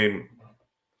Boston game,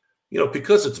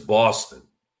 because it's Boston,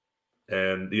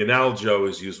 and the analogy I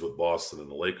always use with Boston and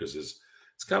the Lakers is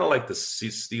it's kind of like the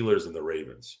Steelers and the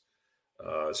Ravens.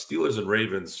 Steelers and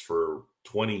Ravens for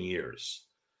 20 years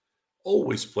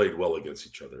always played well against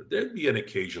each other. There'd be an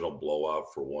occasional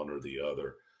blowout for one or the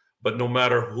other. But no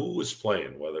matter who was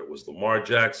playing, whether it was Lamar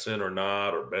Jackson or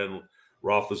not, or Ben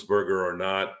Roethlisberger or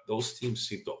not, those teams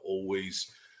seem to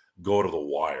always go to the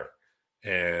wire.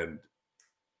 And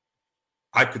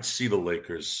I could see the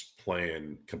Lakers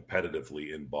playing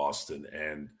competitively in Boston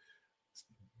and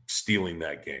stealing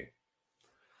that game.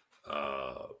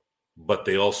 But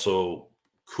they also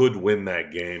could win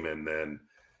that game and then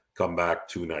come back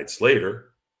 2 nights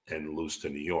later and lose to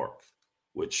New York,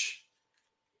 which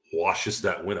washes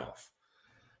that win off.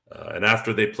 And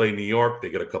after they play New York, they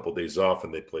get a couple days off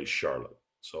and they play Charlotte.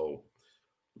 So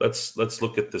let's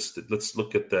look at this. Let's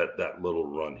look at that little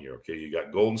run here. Okay, you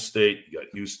got Golden State, you got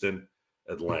Houston,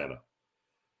 Atlanta.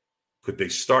 Could they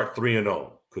start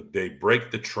 3-0? Could they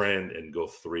break the trend and go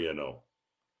 3-0?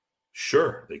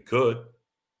 Sure, they could.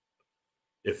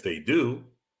 If they do,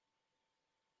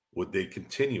 would they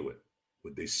continue it?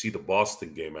 Would they see the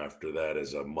Boston game after that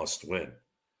as a must-win?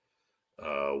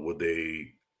 Would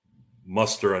they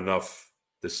muster enough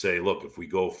to say, look, if we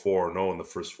go 4-0 in the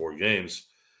first 4 games,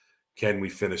 can we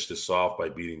finish this off by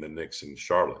beating the Knicks in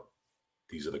Charlotte?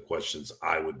 These are the questions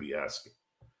I would be asking.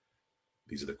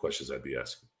 These are the questions I'd be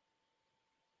asking.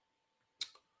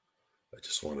 I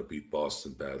just want to beat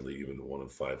Boston badly, even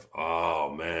 1-5.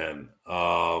 Oh, man.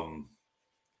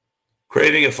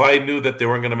 Creighton, if I knew that they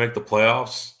weren't going to make the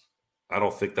playoffs, I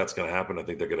don't think that's going to happen. I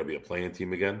think they're going to be a play-in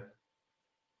team again.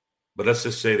 But let's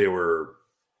just say they were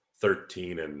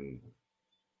 13-33.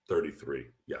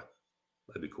 Yeah,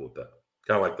 I'd be cool with that.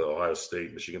 Kind of like the Ohio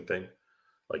State-Michigan thing.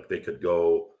 Like they could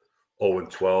go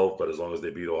 0-12, but as long as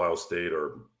they beat Ohio State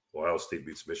or Ohio State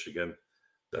beats Michigan,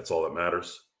 that's all that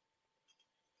matters.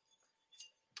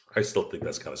 I still think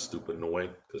that's kind of stupid in a way,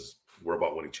 because we're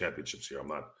about winning championships here. I'm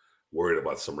not worried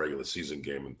about some regular season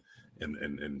game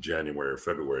in January or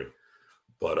February.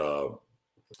 But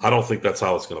I don't think that's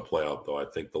how it's going to play out, though. I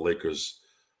think the Lakers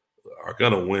are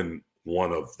going to win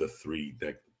one of the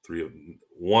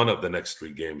next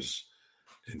 3 games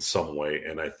in some way.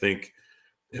 And I think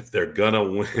if they're going to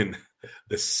win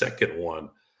the second one,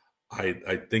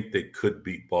 I think they could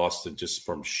beat Boston just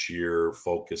from sheer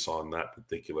focus on that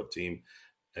particular team.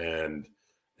 And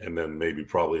then maybe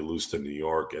probably lose to New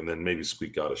York, and then maybe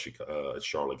squeak out a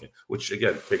Charlotte game, which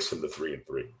again takes them to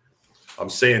 3-3. I'm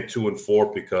saying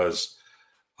 2-4 because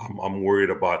I'm worried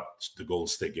about the Golden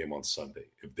State game on Sunday.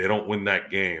 If they don't win that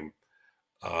game,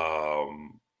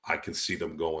 I can see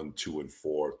them going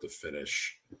 2-4 to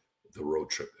finish the road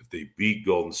trip. If they beat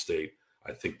Golden State,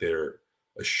 I think they're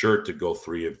assured to go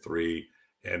 3-3,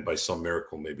 and by some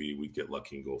miracle, maybe we get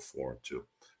lucky and go 4-2.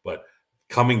 But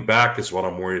coming back is what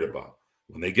I'm worried about.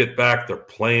 When they get back, they're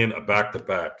playing a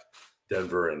back-to-back,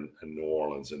 Denver and New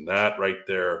Orleans. And that right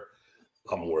there,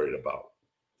 I'm worried about.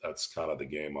 That's kind of the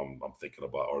game I'm thinking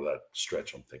about, or that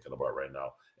stretch I'm thinking about right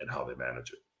now, and how they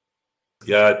manage it.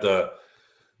 Yeah,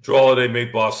 Drew Holiday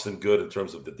made Boston good in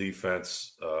terms of the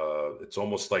defense. It's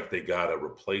almost like they got a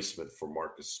replacement for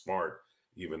Marcus Smart,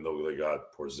 even though they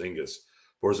got Porzingis.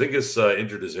 Porzingis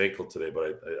injured his ankle today,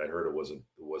 but I heard it wasn't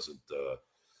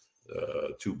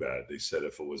too bad. They said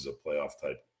if it was a playoff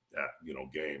type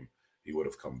game, he would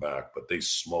have come back. But they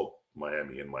smoked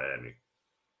Miami in Miami.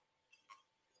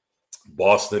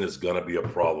 Boston is going to be a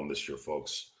problem this year,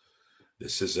 folks.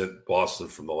 This isn't Boston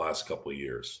from the last couple of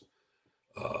years.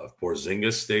 If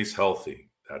Porzingis stays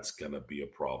healthy, that's going to be a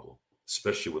problem,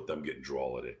 especially with them getting Drew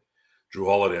Holiday. Drew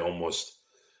Holiday almost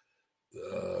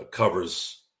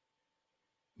covers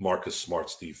Marcus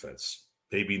Smart's defense.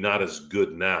 Maybe not as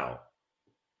good now.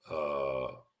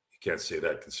 You can't say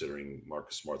that considering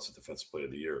Marcus Smart's the defensive player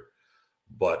of the year,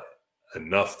 but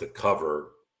enough to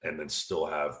cover and then still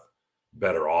have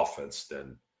better offense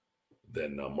than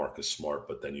Marcus Smart.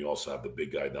 But then you also have the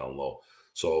big guy down low.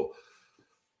 So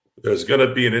there's going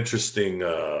to be an interesting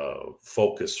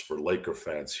focus for Laker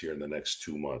fans here in the next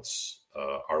 2 months.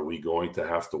 Are we going to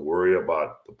have to worry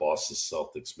about the Boston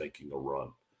Celtics making a run?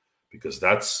 Because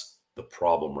that's the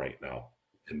problem right now,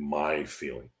 in my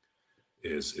feeling,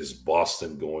 is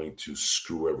Boston going to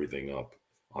screw everything up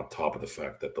on top of the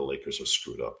fact that the Lakers are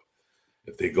screwed up.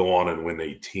 If they go on and win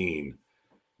 18,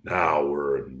 now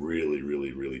we're in really,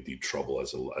 really, really deep trouble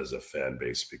as a fan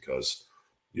base, because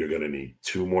you're going to need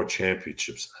 2 more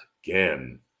championships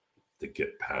again to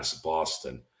get past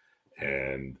Boston.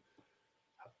 And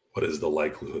what is the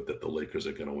likelihood that the Lakers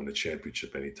are going to win a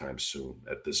championship anytime soon?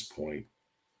 At this point,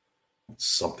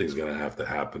 something's going to have to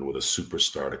happen with a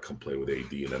superstar to come play with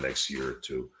AD in the next year or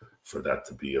two for that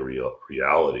to be a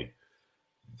reality.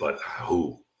 But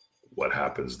what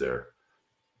happens there?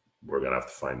 We're going to have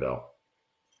to find out.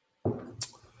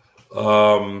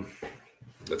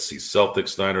 Let's see.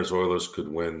 Celtics, Niners, Oilers could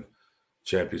win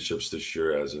championships this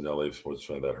year. As an LA sports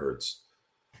fan, that hurts.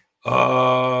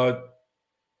 Well,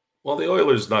 the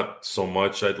Oilers, not so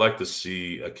much. I'd like to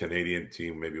see a Canadian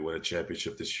team maybe win a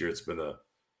championship this year. It's been a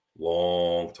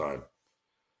long time.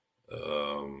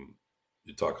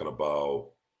 You're talking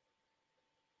about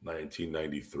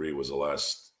 1993 was the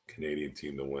last Canadian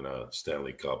team to win a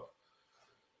Stanley Cup.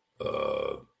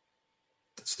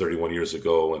 It's 31 years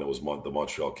ago, and it was the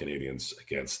Montreal Canadiens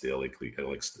against the LA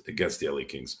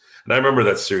Kings. And I remember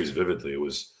that series vividly. It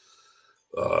was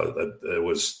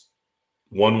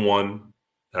 1-1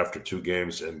 after 2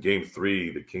 games, and Game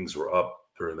 3, the Kings were up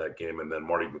during that game, and then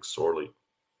Marty McSorley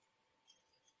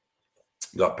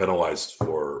got penalized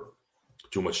for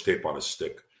too much tape on his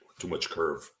stick, too much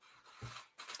curve.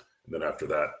 And then after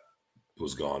that, it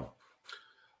was gone.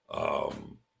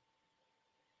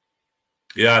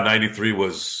 92,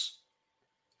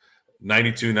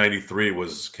 93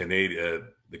 was the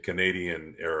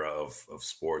Canadian era of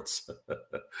sports.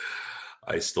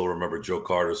 I still remember Joe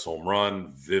Carter's home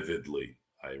run vividly.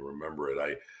 I remember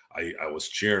it. I was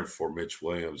cheering for Mitch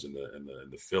Williams and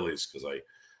the Phillies because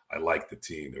I liked the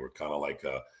team. They were kind of like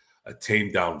a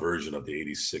tamed down version of the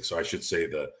 86. Or I should say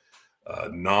the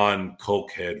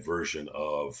non-cokehead version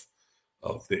of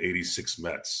the 86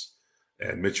 Mets.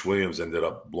 And Mitch Williams ended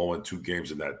up blowing 2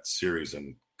 games in that series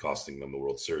and costing them the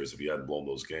World Series. If he hadn't blown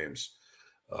those games,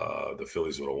 the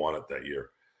Phillies would have won it that year.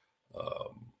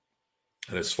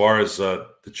 And as far as the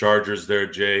Chargers there,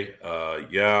 Jay,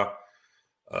 I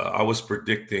was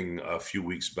predicting a few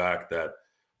weeks back that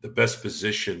the best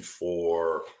position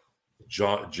for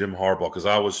Jim Harbaugh, because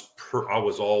I was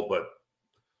all but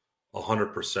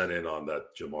 100% in on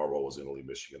that Jim Harbaugh was going to leave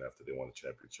Michigan after they won the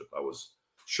championship. I was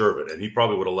sure of it, and he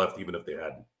probably would have left even if they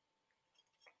hadn't.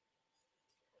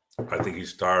 I think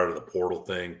he's tired of the portal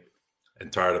thing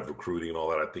and tired of recruiting and all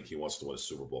that. I think he wants to win a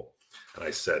Super Bowl. And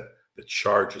I said the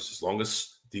Chargers, as long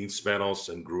as Dean Spanos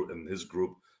and his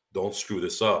group don't screw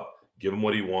this up, give him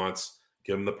what he wants,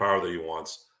 give him the power that he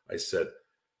wants. I said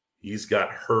he's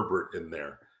got Herbert in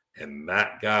there, and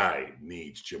that guy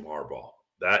needs Jim Harbaugh.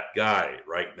 That guy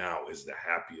right now is the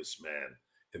happiest man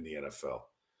in the NFL.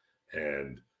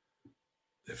 And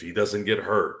if he doesn't get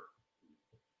hurt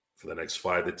for the next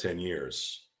 5 to 10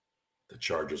 years, the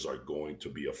Chargers are going to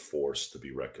be a force to be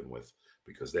reckoned with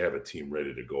because they have a team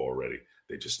ready to go already.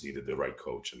 They just needed the right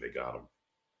coach, and they got him.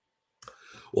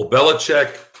 Well,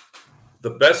 Belichick,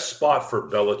 the best spot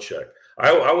for Belichick,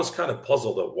 I was kind of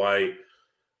puzzled at why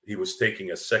he was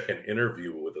taking a second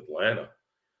interview with Atlanta.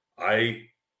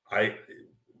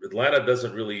 Atlanta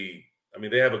doesn't really – I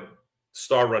mean, they have a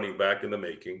star running back in the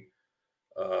making.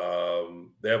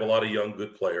 They have a lot of young,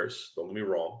 good players. Don't get me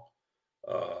wrong.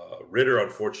 Ritter,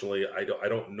 unfortunately, I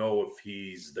don't know if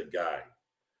he's the guy,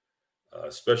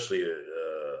 especially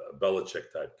a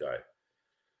Belichick type guy.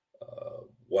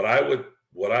 What I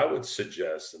would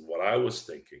suggest and what I was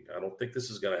thinking, I don't think this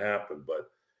is going to happen,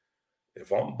 but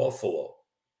if I'm Buffalo,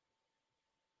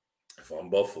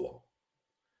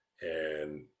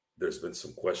 and there's been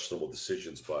some questionable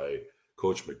decisions by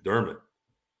Coach McDermott.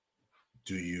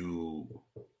 Do you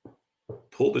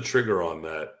pull the trigger on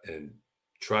that and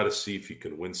try to see if you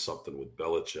can win something with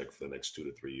Belichick for the next 2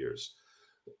 to 3 years?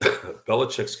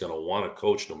 Belichick's going to want to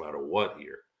coach no matter what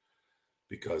here,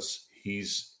 because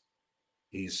he's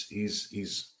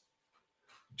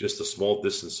just a small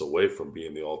distance away from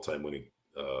being the all-time winning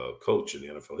coach in the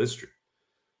NFL history.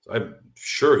 So I'm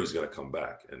sure he's going to come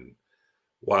back. And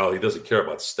while he doesn't care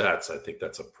about stats, I think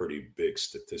that's a pretty big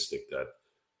statistic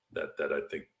that I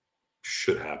think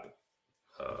should happen.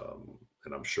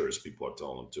 And I'm sure his people are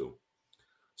telling him too.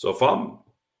 So if I'm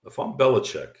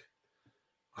Belichick,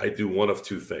 I do one of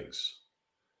two things.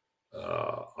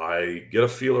 I get a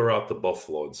feeler out to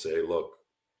Buffalo and say, look,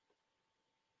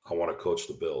 I want to coach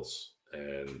the Bills,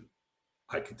 and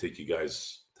I can take you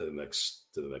guys to the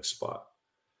next spot.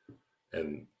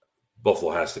 And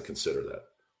Buffalo has to consider that.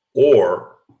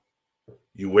 Or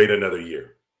you wait another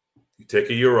year. You take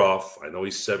a year off. I know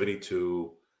he's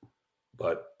 72,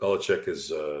 but Belichick is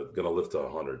going to live to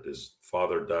 100. His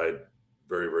father died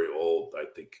very, very old. I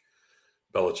think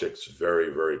Belichick's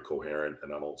very, very coherent,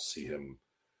 and I don't see him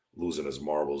losing his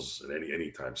marbles in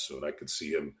any time soon. I could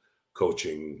see him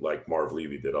coaching like Marv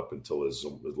Levy did up until his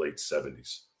late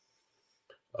 70s.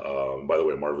 By the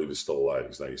way, Marv Levy's still alive.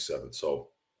 He's 97. So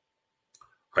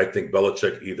I think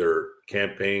Belichick either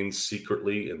campaigns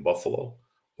secretly in Buffalo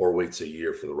or waits a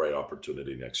year for the right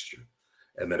opportunity next year.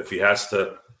 And then if he has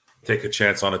to take a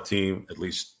chance on a team, at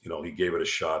least, he gave it a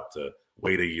shot to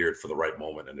wait a year for the right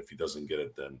moment. And if he doesn't get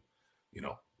it, then, you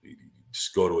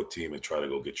just go to a team and try to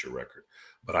go get your record.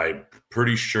 But I'm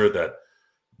pretty sure that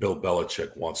Bill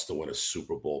Belichick wants to win a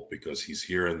Super Bowl because he's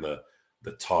hearing the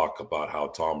talk about how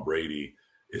Tom Brady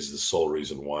is the sole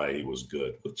reason why he was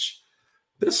good, which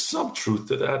there's some truth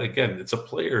to that. Again, it's a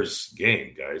player's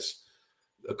game, guys.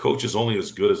 A coach is only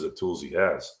as good as the tools he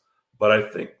has. But I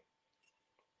think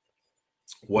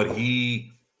what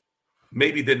he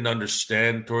maybe didn't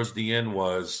understand towards the end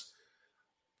was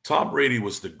Tom Brady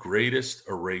was the greatest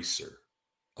eraser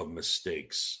of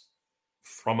mistakes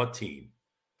from a team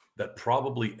that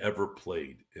probably ever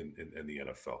played in the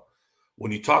NFL.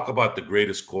 When you talk about the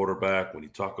greatest quarterback, when you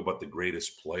talk about the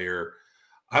greatest player,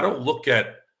 I don't look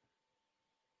at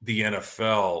the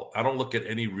NFL. I don't look at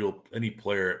any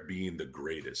player being the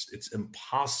greatest. It's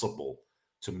impossible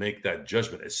to make that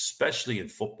judgment, especially in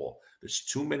football. There's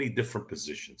too many different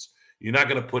positions. You're not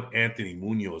going to put Anthony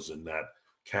Munoz in that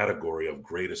category of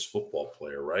greatest football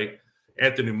player, right?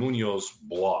 Anthony Munoz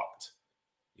blocked.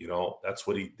 That's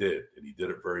what he did, and he did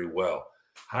it very well.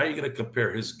 How are you going to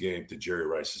compare his game to Jerry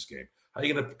Rice's game? How are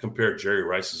you going to compare Jerry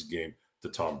Rice's game to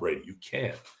Tom Brady? You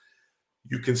can't.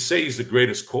 You can say he's the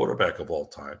greatest quarterback of all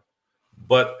time,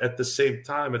 but at the same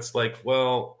time, it's like,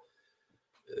 well,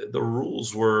 the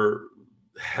rules were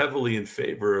heavily in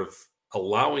favor of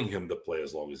allowing him to play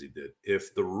as long as he did.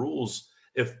 If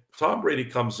Tom Brady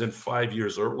comes in 5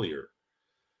 years earlier,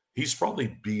 he's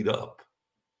probably beat up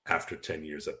after 10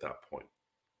 years at that point.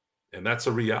 And that's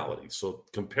a reality. So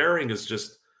comparing it's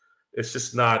just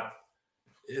not,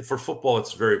 for football,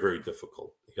 it's very, very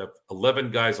difficult. You have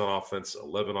 11 guys on offense,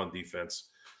 11 on defense.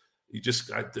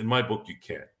 In my book, you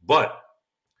can't. But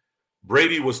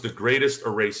Brady was the greatest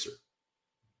eraser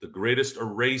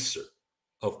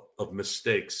of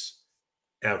mistakes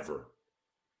ever.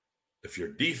 If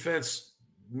your defense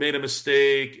made a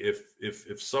mistake,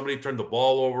 if somebody turned the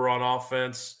ball over on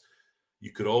offense,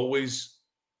 you could always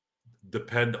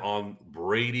depend on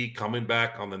Brady coming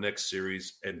back on the next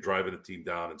series and driving the team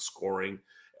down and scoring,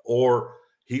 or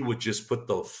he would just put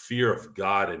the fear of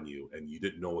God in you and you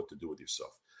didn't know what to do with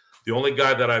yourself. The only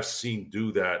guy that I've seen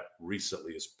do that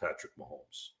recently is Patrick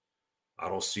Mahomes. I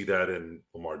don't see that in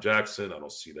Lamar Jackson. I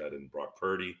don't see that in Brock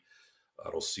Purdy. I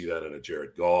don't see that in a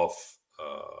Jared Goff.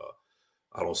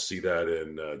 I don't see that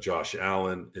in Josh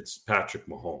Allen. It's Patrick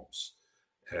Mahomes.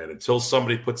 And until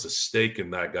somebody puts a stake in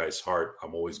that guy's heart,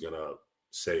 I'm always going to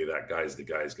say that guy's the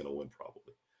guy who's going to win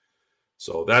probably.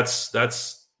 So that's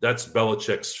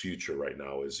Belichick's future right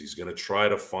now, is he's going to try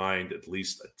to find at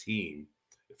least a team,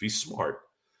 if he's smart,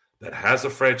 that has a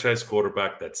franchise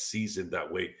quarterback that's seasoned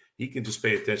that way. He can just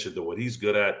pay attention to what he's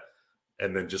good at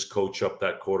and then just coach up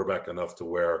that quarterback enough to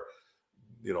where,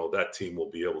 that team will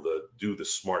be able to do the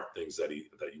smart things that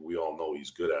we all know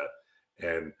he's good at.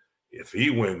 And if he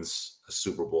wins a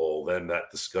Super Bowl, then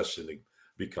that discussion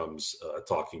becomes a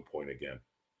talking point again.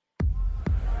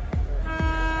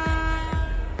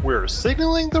 We're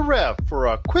signaling the ref for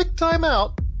a quick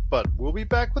timeout, but we'll be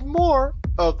back with more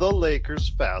of the Lakers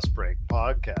Fast Break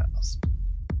podcast.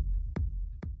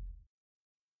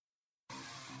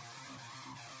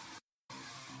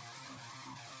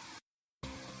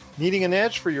 Needing an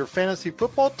edge for your fantasy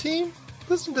football team?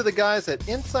 Listen to the guys at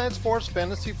Inside Sports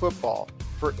Fantasy Football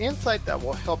for insight that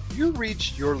will help you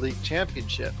reach your league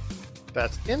championship.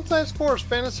 That's Inside Sports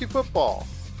Fantasy Football.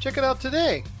 Check it out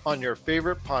today on your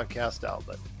favorite podcast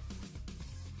outlet.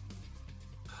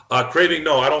 Craving,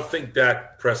 no, I don't think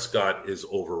Dak Prescott is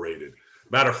overrated.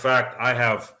 Matter of fact, I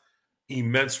have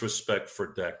immense respect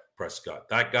for Dak Prescott.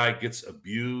 That guy gets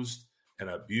abused and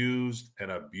abused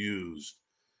and abused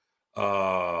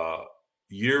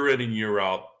year in and year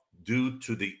out due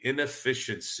to the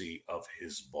inefficiency of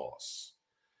his boss.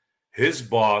 His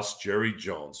boss, Jerry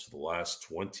Jones, for the last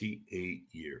 28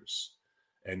 years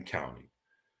and counting,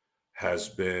 has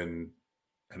been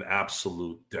an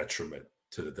absolute detriment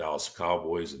to the Dallas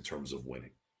Cowboys in terms of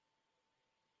winning.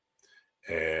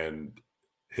 And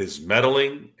his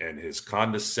meddling and his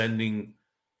condescending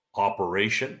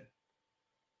operation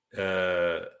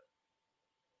has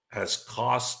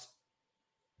cost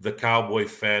the Cowboy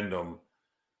fandom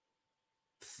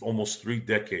almost 3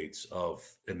 decades of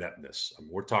ineptness. I mean,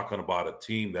 we're talking about a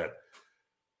team that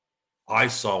I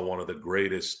saw one of the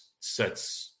greatest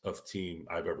sets of team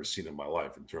I've ever seen in my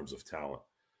life in terms of talent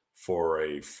for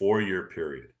a 4-year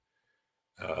period.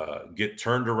 Get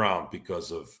turned around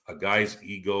because of a guy's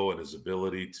ego and his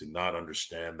ability to not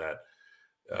understand that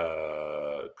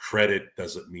credit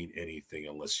doesn't mean anything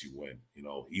unless you win. You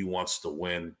know, he wants to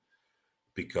win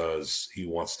because he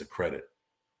wants the credit.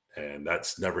 And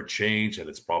that's never changed, and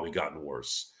it's probably gotten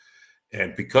worse.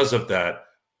 And because of that,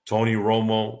 Tony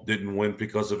Romo didn't win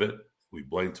because of it. We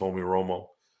blame Tony Romo.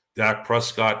 Dak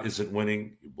Prescott isn't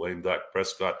winning. You blame Dak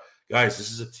Prescott. Guys,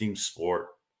 this is a team sport.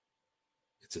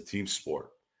 It's a team sport.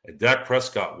 And Dak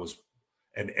Prescott was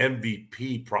an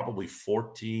MVP probably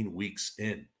 14 weeks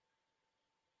in.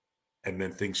 And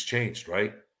then things changed,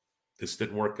 right? This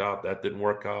didn't work out. That didn't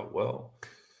work out. Well,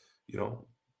 you know,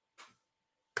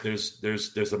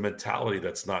 there's a mentality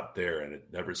that's not there, and it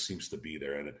never seems to be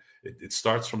there. And it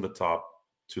starts from the top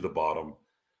to the bottom.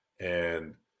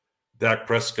 And Dak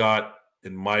Prescott,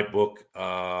 in my book,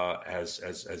 has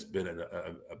been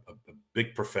a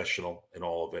big professional in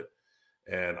all of it.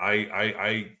 And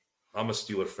I'm a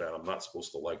Steeler fan. I'm not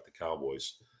supposed to like the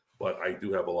Cowboys, but I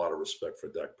do have a lot of respect for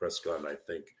Dak Prescott. And I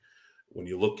think when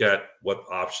you look at what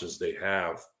options they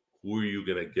have, who are you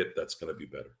going to get that's going to be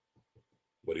better?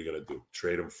 What are you going to do?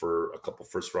 Trade him for a couple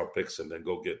first-round picks and then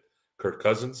go get Kirk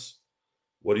Cousins?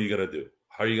 What are you going to do?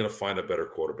 How are you going to find a better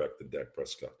quarterback than Dak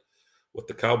Prescott? What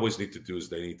the Cowboys need to do is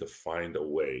they need to find a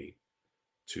way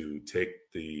to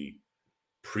take the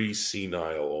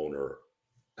pre-senile owner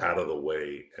out of the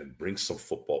way and bring some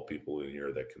football people in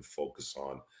here that can focus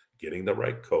on getting the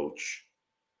right coach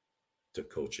to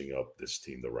coaching up this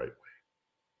team the right way.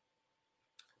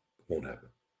 It won't happen.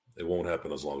 It won't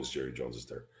happen as long as Jerry Jones is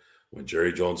there. When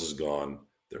Jerry Jones is gone,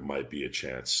 there might be a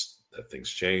chance that things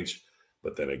change.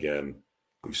 But then again,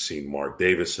 we've seen Mark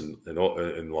Davis in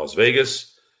Las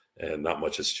Vegas, and not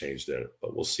much has changed there.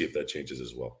 But we'll see if that changes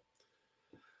as well.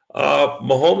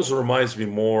 Mahomes reminds me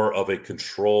more of a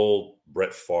controlled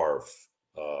Brett Favre,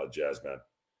 Jazzman.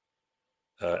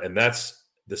 And that's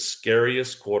the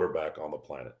scariest quarterback on the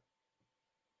planet.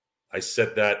 I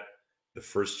said that the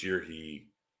first year he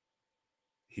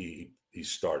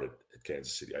started at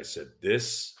Kansas City. I said,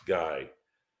 this guy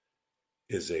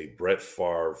is a Brett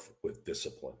Favre with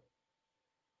discipline.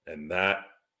 And that,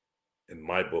 in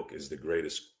my book, is the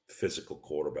greatest physical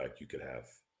quarterback you could have.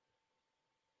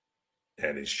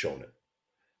 And he's shown it.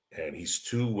 And he's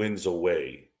 2 wins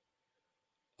away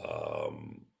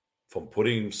from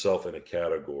putting himself in a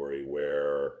category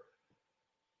where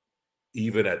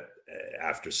even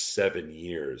after 7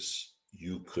 years,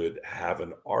 you could have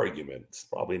an argument. It's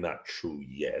probably not true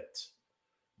yet.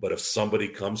 But if somebody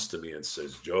comes to me and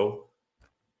says, Joe,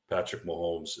 Patrick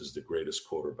Mahomes is the greatest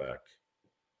quarterback,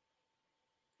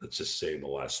 let's just say in the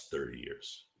last 30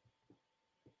 years.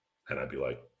 And I'd be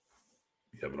like,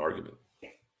 you have an argument.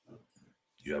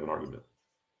 You have an argument.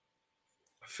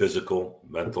 Physical,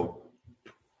 mental,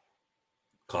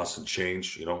 constant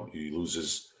change. You know, he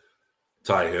loses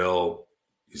Ty Hill.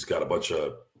 He's got a bunch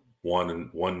of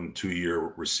 1 and 2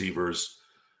 year receivers.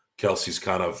 Kelsey's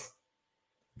kind of,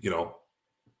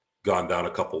 gone down a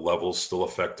couple levels, still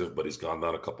effective, but he's gone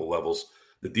down a couple levels.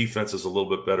 The defense is a little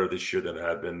bit better this year than it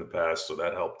had been in the past, so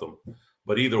that helped them.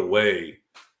 But either way,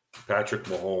 Patrick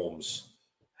Mahomes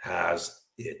has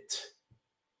it.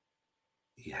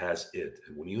 He has it.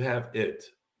 And when you have it,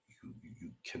 you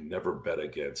can never bet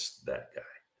against that guy.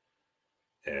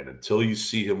 And until you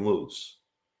see him lose,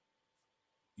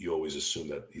 you always assume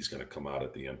that he's going to come out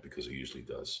at the end because he usually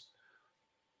does.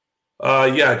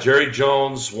 Jerry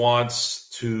Jones wants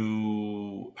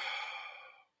to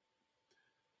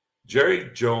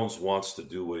Jerry Jones wants to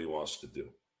do what he wants to do.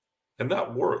 And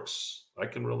that works. I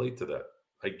can relate to that.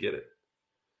 I get it.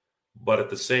 But at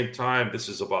the same time, this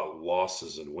is about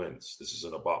losses and wins. This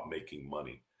isn't about making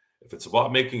money. If it's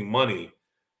about making money,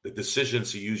 the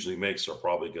decisions he usually makes are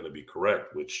probably going to be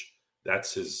correct, which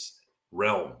that's his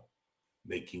realm,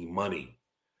 making money.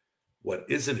 What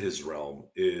isn't his realm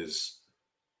is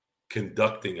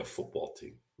conducting a football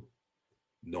team,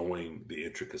 knowing the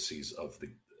intricacies of the,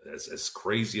 as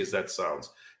crazy as that sounds,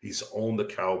 he's owned the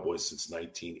Cowboys since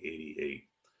 1988,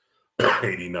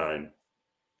 89.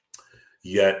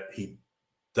 Yet he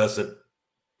doesn't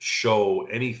show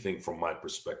anything from my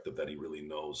perspective that he really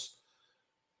knows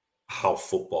how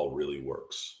football really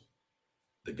works.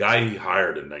 The guy he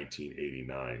hired in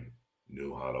 1989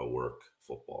 knew how to work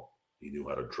football. He knew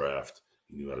how to draft.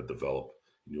 He knew how to develop.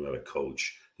 He knew how to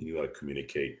coach. He knew how to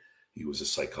communicate. He was a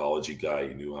psychology guy.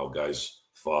 He knew how guys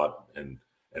thought and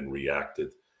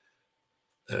reacted.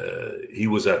 He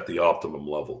was at the optimum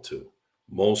level too.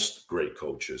 Most great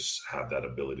coaches have that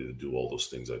ability to do all those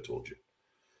things I told you.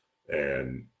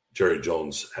 And Jerry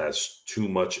Jones has too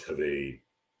much of a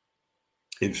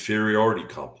inferiority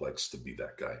complex to be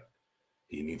that guy.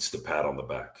 He needs the pat on the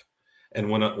back. And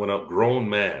when a grown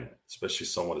man, especially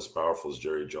someone as powerful as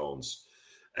Jerry Jones,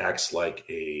 acts like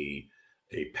a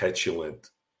petulant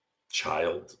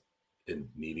child in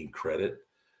needing credit,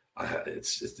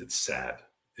 it's sad.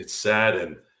 It's sad,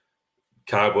 and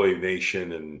Cowboy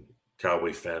Nation and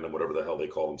Cowboy fandom, whatever the hell they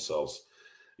call themselves,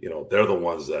 they're the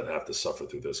ones that have to suffer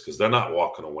through this because they're not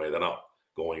walking away. They're not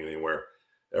going anywhere.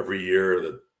 Every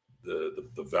year,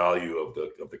 the value of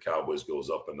the Cowboys goes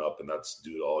up and up, and that's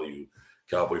due to all you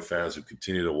Cowboy fans who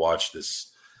continue to watch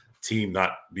this team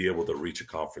not be able to reach a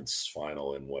conference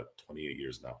final in 28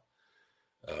 years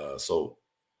now. So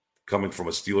coming from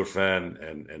a Steeler fan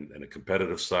and a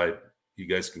competitive side, you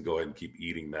guys can go ahead and keep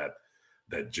eating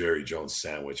that Jerry Jones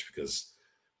sandwich, because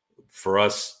for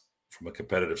us, from a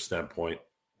competitive standpoint,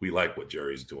 we like what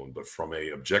Jerry's doing. But from a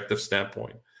objective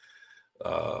standpoint,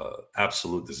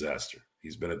 absolute disaster.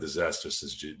 He's been a disaster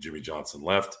since Jimmy Johnson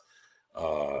left.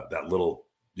 That little,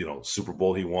 Super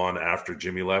Bowl he won after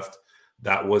Jimmy left,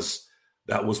 that was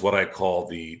what I call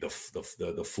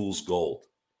the fool's gold,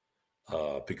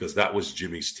 because that was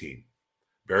Jimmy's team.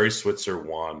 Barry Switzer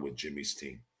won with Jimmy's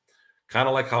team, kind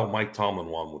of like how Mike Tomlin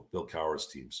won with Bill Cowher's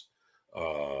teams,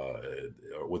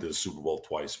 with the Super Bowl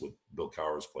twice with Bill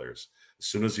Cowher's players. As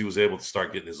soon as he was able to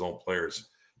start getting his own players,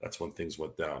 that's when things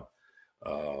went down.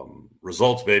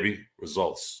 Results, baby,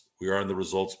 results. We are in the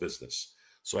results business.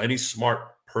 So any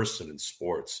smart person in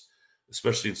sports,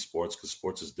 especially in sports, because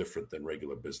sports is different than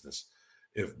regular business.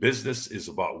 If business is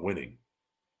about winning,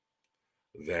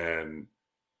 then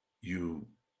you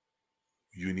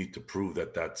need to prove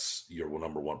that that's your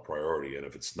number one priority. And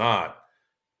if it's not,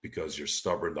 because you're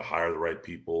stubborn to hire the right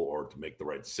people or to make the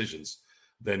right decisions,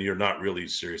 then you're not really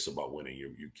serious about winning.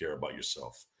 You care about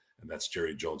yourself. And that's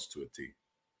Jerry Jones to a T.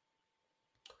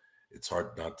 It's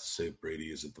hard not to say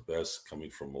Brady isn't the best,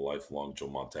 coming from a lifelong Joe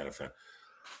Montana fan.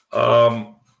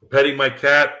 Petting my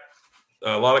cat,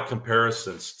 a lot of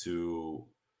comparisons to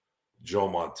Joe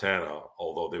Montana,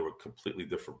 although they were completely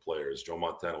different players. Joe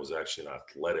Montana was actually an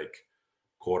athletic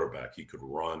quarterback. He could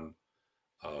run.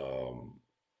 I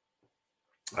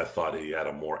thought he had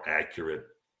a more accurate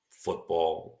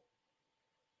football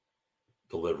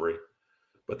delivery,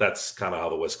 but that's kind of how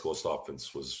the West Coast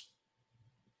offense was.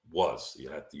 You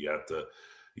had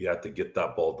to get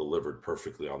that ball delivered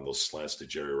perfectly on those slants to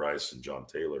Jerry Rice and John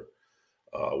Taylor,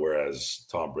 whereas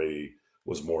Tom Brady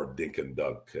was more dink and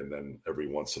dunk, and then every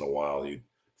once in a while he'd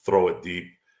throw it deep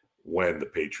when the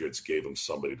Patriots gave him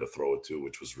somebody to throw it to,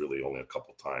 which was really only a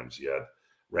couple times. He had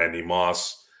Randy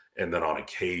Moss, and then on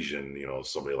occasion,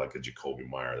 somebody like a Jacoby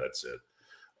Meyer. That's it.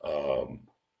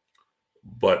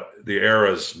 But the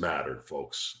eras mattered,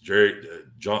 folks. Joe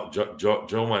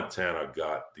Montana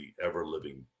got the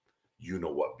ever-living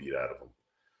you-know-what beat out of him.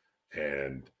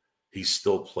 And he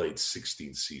still played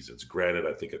 16 seasons. Granted,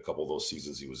 I think a couple of those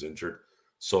seasons he was injured.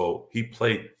 So he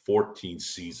played 14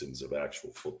 seasons of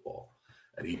actual football.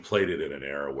 And he played it in an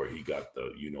era where he got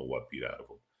the you-know-what beat out of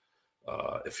him.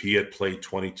 If he had played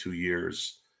 22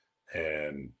 years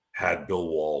and had Bill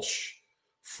Walsh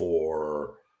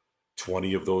for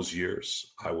 20 of those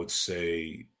years, I would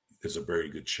say there's a very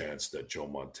good chance that Joe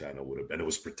Montana would have, and it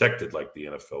was protected like the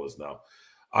NFL is now.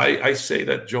 I say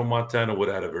that Joe Montana would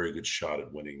have had a very good shot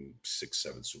at winning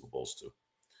 6-7 Super Bowls too.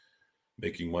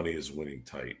 Making money is winning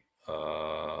tight.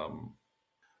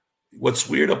 What's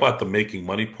weird about the making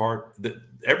money part, that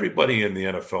everybody in the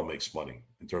NFL makes money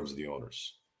in terms of the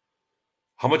owners.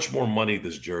 How much more money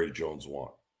does Jerry Jones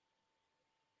want?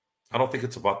 I don't think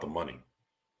it's about the money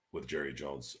with Jerry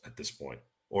Jones at this point,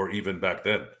 or even back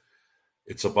then.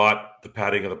 It's about the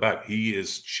patting of the back. He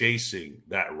is chasing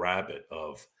that rabbit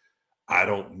of, I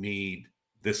don't need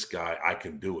this guy. I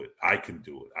can do it. I can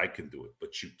do it. I can do it.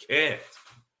 But you can't.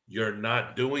 You're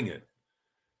not doing it.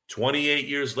 28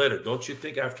 years later, don't you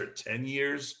think after 10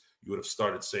 years you would have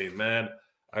started saying, man,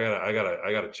 I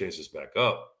gotta change this back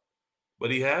up?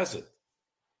 But he hasn't.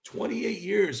 28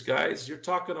 years, guys. You're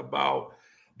talking about,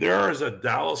 there is a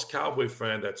Dallas Cowboy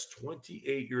fan that's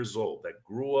 28 years old that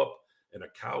grew up in a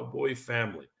Cowboy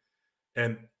family.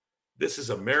 And this is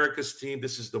America's team.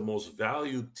 This is the most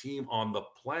valued team on the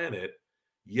planet.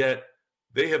 Yet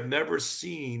they have never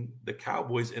seen the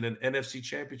Cowboys in an NFC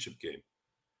Championship game.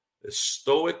 A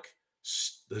stoic,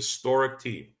 historic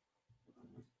team.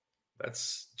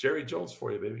 That's Jerry Jones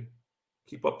for you, baby.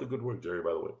 Keep up the good work, Jerry,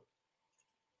 by the way.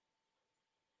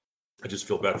 I just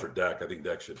feel bad for Dak. I think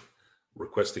Dak should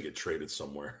request to get traded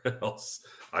somewhere else.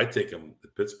 I take him to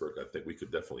Pittsburgh. I think we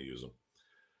could definitely use him.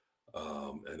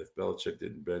 And if Belichick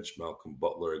didn't bench Malcolm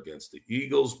Butler against the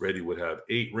Eagles, Brady would have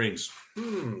 8 rings.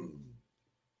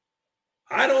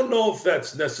 I don't know if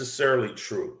that's necessarily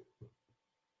true.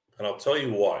 And I'll tell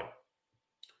you why.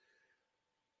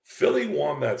 Philly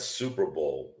won that Super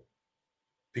Bowl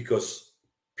because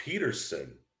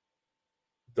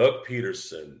Doug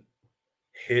Peterson,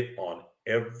 hit on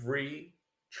every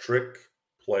trick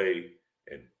play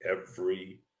and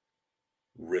every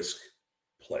risk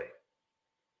play,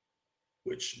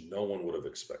 which no one would have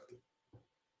expected.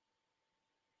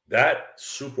 That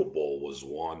Super Bowl was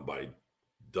won by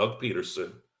Doug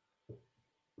Peterson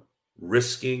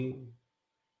risking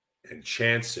and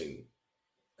chancing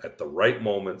at the right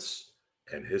moments,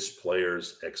 and his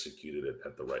players executed it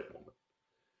at the right moment.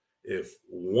 If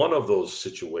one of those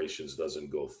situations doesn't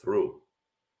go through,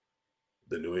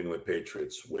 the New England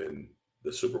Patriots win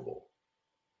the Super Bowl.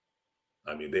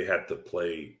 I mean, they had to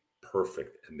play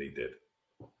perfect, and they did.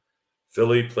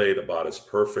 Philly played about as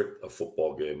perfect a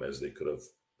football game as they could have,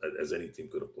 as any team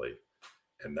could have played.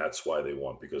 And that's why they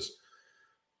won, because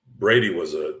Brady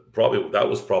was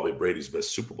probably Brady's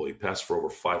best Super Bowl. He passed for over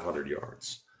 500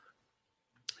 yards.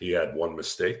 He had one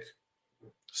mistake,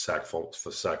 sack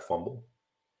fumble.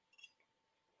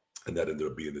 And that ended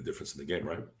up being the difference in the game,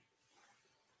 right?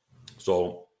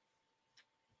 So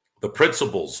the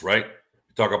principles, right?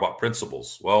 You talk about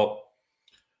principles. Well,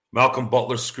 Malcolm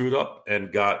Butler screwed up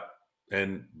and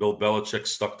Bill Belichick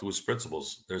stuck to his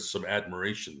principles. There's some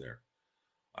admiration there.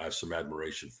 I have some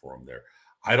admiration for him there.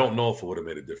 I don't know if it would have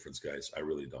made a difference, guys. I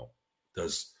really don't.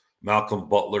 Does Malcolm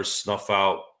Butler snuff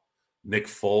out Nick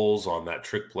Foles on that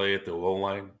trick play at the goal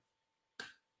line?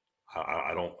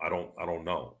 I don't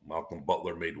know. Malcolm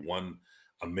Butler made one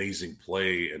amazing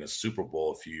play in a Super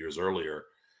Bowl a few years earlier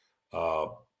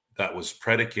that was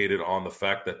predicated on the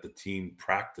fact that the team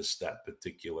practiced that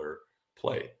particular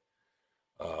play.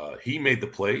 He made the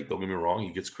play. Don't get me wrong.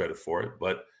 He gets credit for it,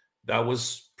 but that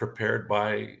was prepared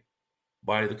by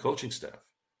the coaching staff.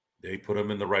 They put him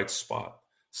in the right spot.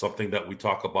 Something that we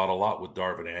talk about a lot with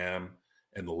Darvin Ham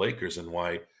and the Lakers, and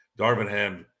why Darvin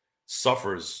Ham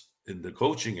suffers in the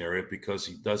coaching area, because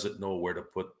he doesn't know where to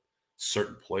put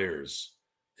certain players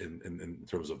in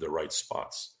terms of their right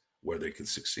spots where they can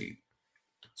succeed.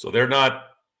 So they're not.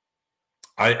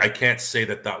 I can't say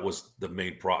that was the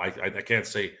main problem. I can't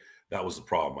say that was the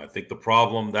problem. I think the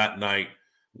problem that night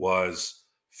was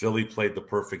Philly played the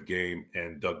perfect game,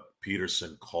 and Doug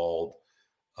Peterson called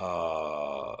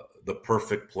the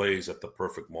perfect plays at the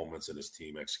perfect moments, and his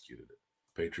team executed it.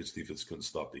 Patriots defense couldn't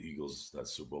stop the Eagles. That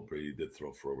Super Bowl. Brady did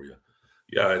throw for over you.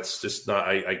 Yeah, it's just not.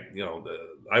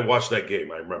 I watched that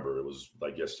game. I remember it was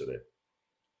like yesterday.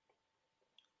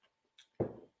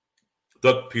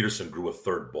 Doug Peterson grew a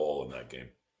third ball in that game.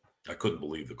 I couldn't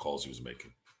believe the calls he was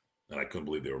making, and I couldn't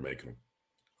believe they were making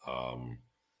them.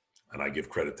 And I give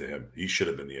credit to him. He should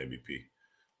have been the MVP.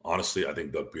 Honestly, I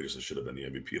think Doug Peterson should have been the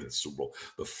MVP of that Super Bowl.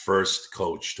 The first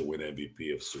coach to win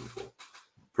MVP of Super Bowl.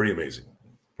 Pretty amazing.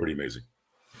 Pretty amazing.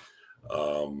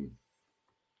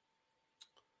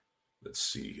 Let's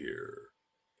see here.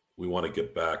 We want to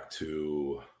get back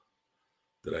to,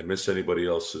 did I miss anybody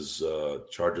else's?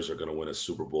 Chargers are going to win a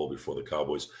Super Bowl before the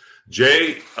Cowboys.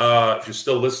 Jay, if you're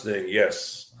still listening,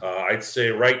 yes. I'd say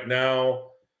right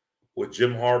now, with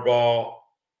Jim Harbaugh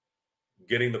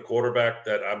getting the quarterback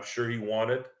that I'm sure he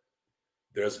wanted,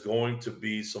 there's going to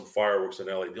be some fireworks in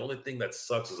LA. The only thing that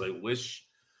sucks is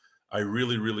I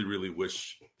really, really, really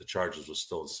wish the Chargers were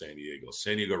still in San Diego.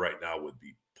 San Diego right now would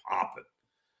be popping.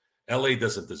 LA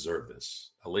doesn't deserve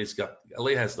this. LA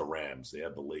has the Rams. They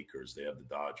have the Lakers. They have the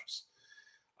Dodgers.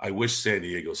 I wish San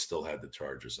Diego still had the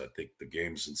Chargers. I think the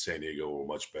games in San Diego were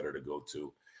much better to go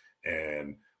to.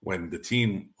 And when the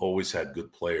team always had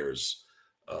good players,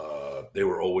 they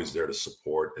were always there to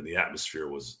support, and the atmosphere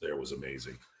was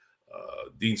amazing.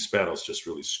 Dean Spanos just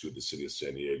really screwed the city of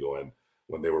San Diego, and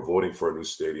when they were voting for a new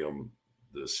stadium,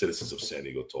 the citizens of San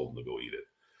Diego told them to go eat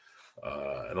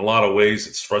it. In a lot of ways,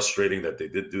 it's frustrating that they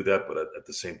did do that, but at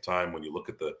the same time, when you look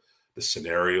at the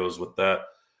scenarios with that,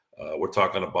 we're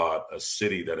talking about a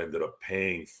city that ended up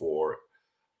paying for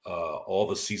all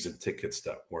the season tickets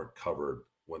that weren't covered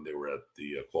when they were at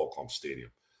the Qualcomm Stadium.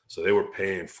 So they were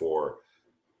paying for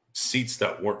seats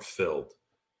that weren't filled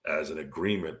as an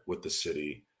agreement with the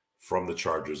city from the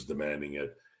Chargers demanding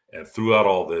it. And throughout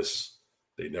all this,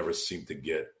 they never seemed to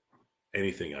get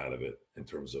anything out of it in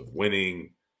terms of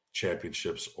winning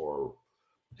championships or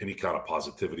any kind of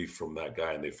positivity from that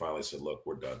guy. And they finally said, look,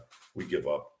 we're done. We give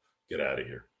up. Get out of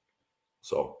here.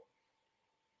 So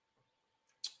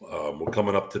we're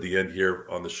coming up to the end here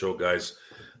on the show, guys.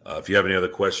 If you have any other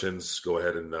questions, go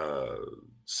ahead and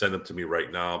send them to me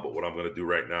right now. But what I'm going to do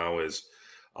right now is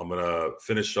I'm going to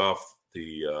finish off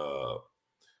the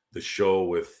show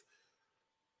with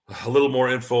a little more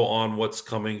info on what's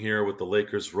coming here with the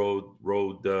Lakers road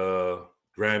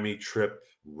Grammy trip,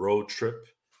 road trip.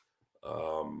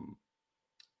 I'm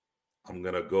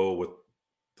going to go with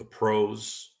the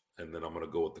pros, and then I'm going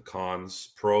to go with the cons.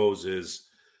 Pros is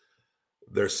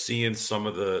they're seeing some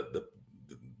of the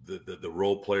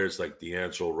role players like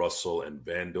D'Angelo Russell and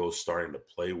Vando starting to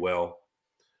play well.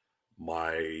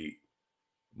 My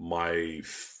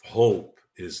hope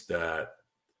is that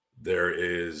there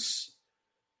is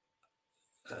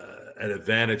an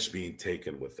advantage being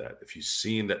taken with that. If you've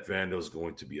seen that Vando is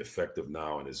going to be effective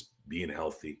now and is being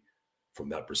healthy from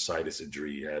that bursitis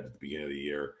injury he had at the beginning of the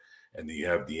year, and then you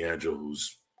have D'Angelo,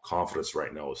 whose confidence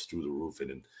right now is through the roof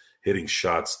and hitting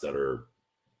shots that are,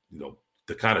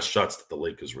 the kind of shots that the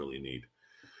Lakers really need.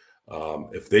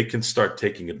 If they can start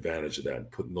taking advantage of that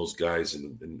and putting those guys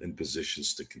in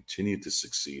positions to continue to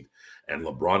succeed, and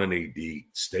LeBron and AD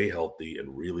stay healthy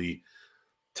and really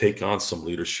take on some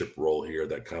leadership role here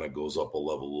that kind of goes up a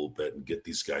level a little bit and get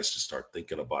these guys to start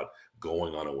thinking about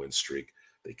going on a win streak,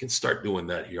 they can start doing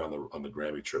that here on the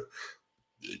Grammy trip.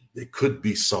 It could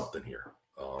be something here.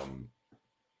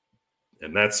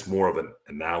 And that's more of an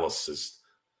analysis,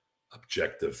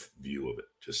 objective view of it,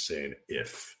 just saying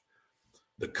if.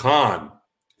 The con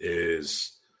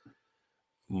is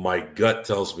my gut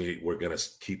tells me we're going to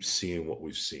keep seeing what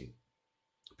we've seen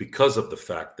because of the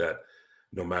fact that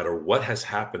no matter what has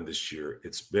happened this year,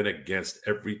 it's been against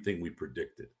everything we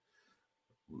predicted.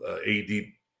 AD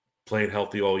playing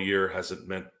healthy all year hasn't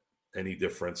meant any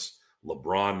difference.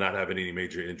 LeBron not having any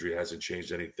major injury hasn't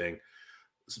changed anything.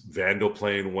 Vando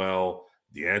playing well,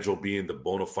 D'Angelo being the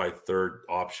bona fide third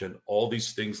option, all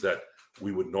these things that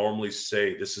we would normally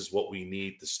say this is what we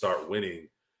need to start winning,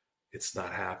 it's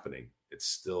not happening. It's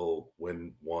still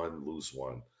win one, lose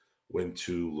one, win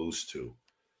two, lose two.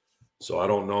 So I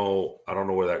don't know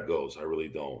where that goes. I really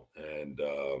don't. And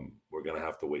we're going to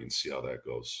have to wait and see how that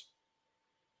goes.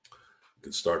 You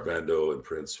can start Vando and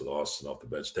Prince with Austin off the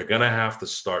bench. They're going to have to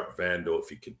start Vando if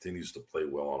he continues to play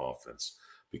well on offense.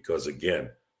 Because,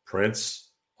 again, Prince,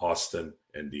 Austin,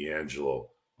 and D'Angelo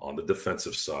on the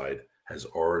defensive side has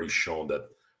already shown that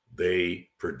they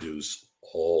produce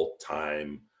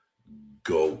all-time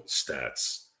GOAT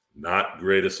stats. Not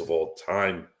greatest of all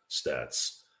time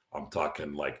stats. I'm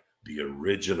talking like the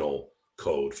original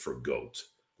code for GOAT,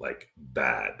 like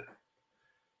bad.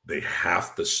 They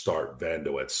have to start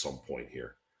Vando at some point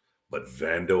here. But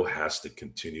Vando has to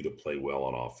continue to play well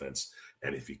on offense.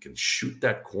 And if he can shoot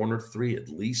that corner three at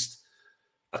least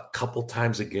a couple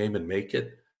times a game and make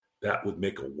it, that would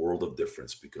make a world of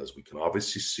difference because we can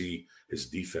obviously see his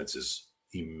defense is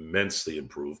immensely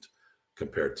improved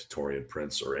compared to Taurean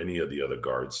Prince or any of the other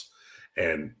guards.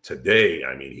 And today,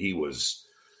 I mean,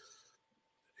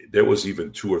 there was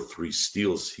even 2 or 3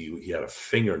 steals he had a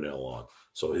fingernail on.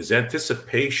 So his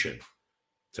anticipation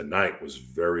tonight was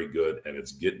very good, and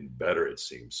it's getting better, it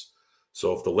seems.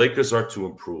 So if the Lakers are to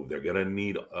improve, they're going to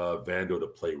need Vando to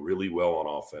play really well on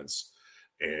offense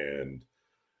and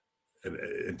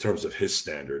in terms of his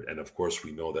standard. And, of course,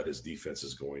 we know that his defense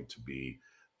is going to be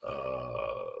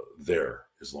there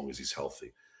as long as he's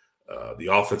healthy.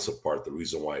 The offensive part, the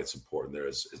reason why it's important there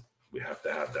is we have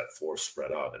to have that floor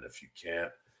spread out. And if you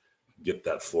can't get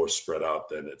that floor spread out,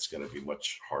 then it's going to be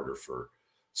much harder for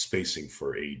spacing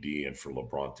for AD and for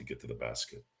LeBron to get to the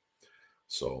basket.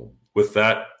 So with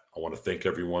that, I want to thank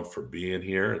everyone for being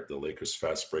here at the Lakers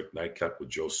Fast Break Nightcap with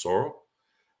Joe Soro.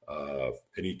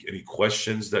 Any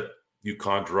questions that you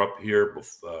conjure up here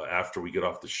after we get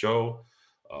off the show,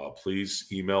 please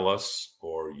email us,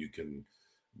 or you can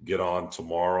get on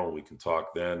tomorrow. We can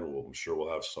talk then. I'm sure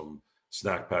we'll have some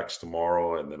snack packs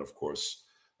tomorrow, and then of course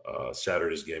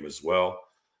Saturday's game as well.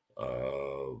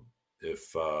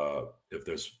 If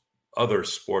there's other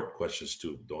sport questions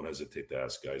too, don't hesitate to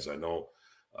ask, guys. I know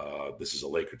this is a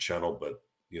Laker channel, but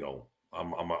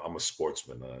I'm a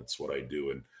sportsman. That's what I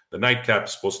do, and the Nightcap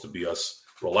is supposed to be us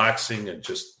relaxing and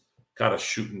just kind of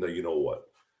shooting the you know what,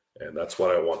 and that's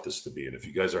what I want this to be. And if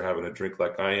you guys are having a drink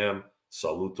like I am,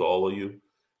 salute to all of you.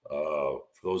 For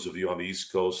those of you on the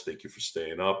East Coast, thank you for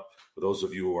staying up. For those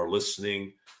of you who are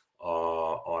listening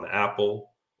on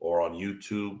Apple or on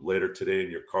YouTube later today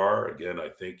in your car, again, I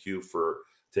thank you for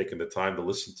taking the time to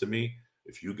listen to me.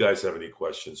 If you guys have any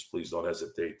questions, please don't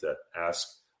hesitate to ask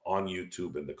on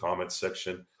YouTube in the comments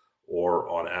section, or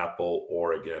on Apple,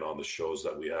 or again on the shows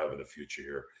that we have in the future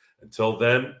here. Until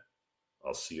then,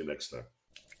 I'll see you next time.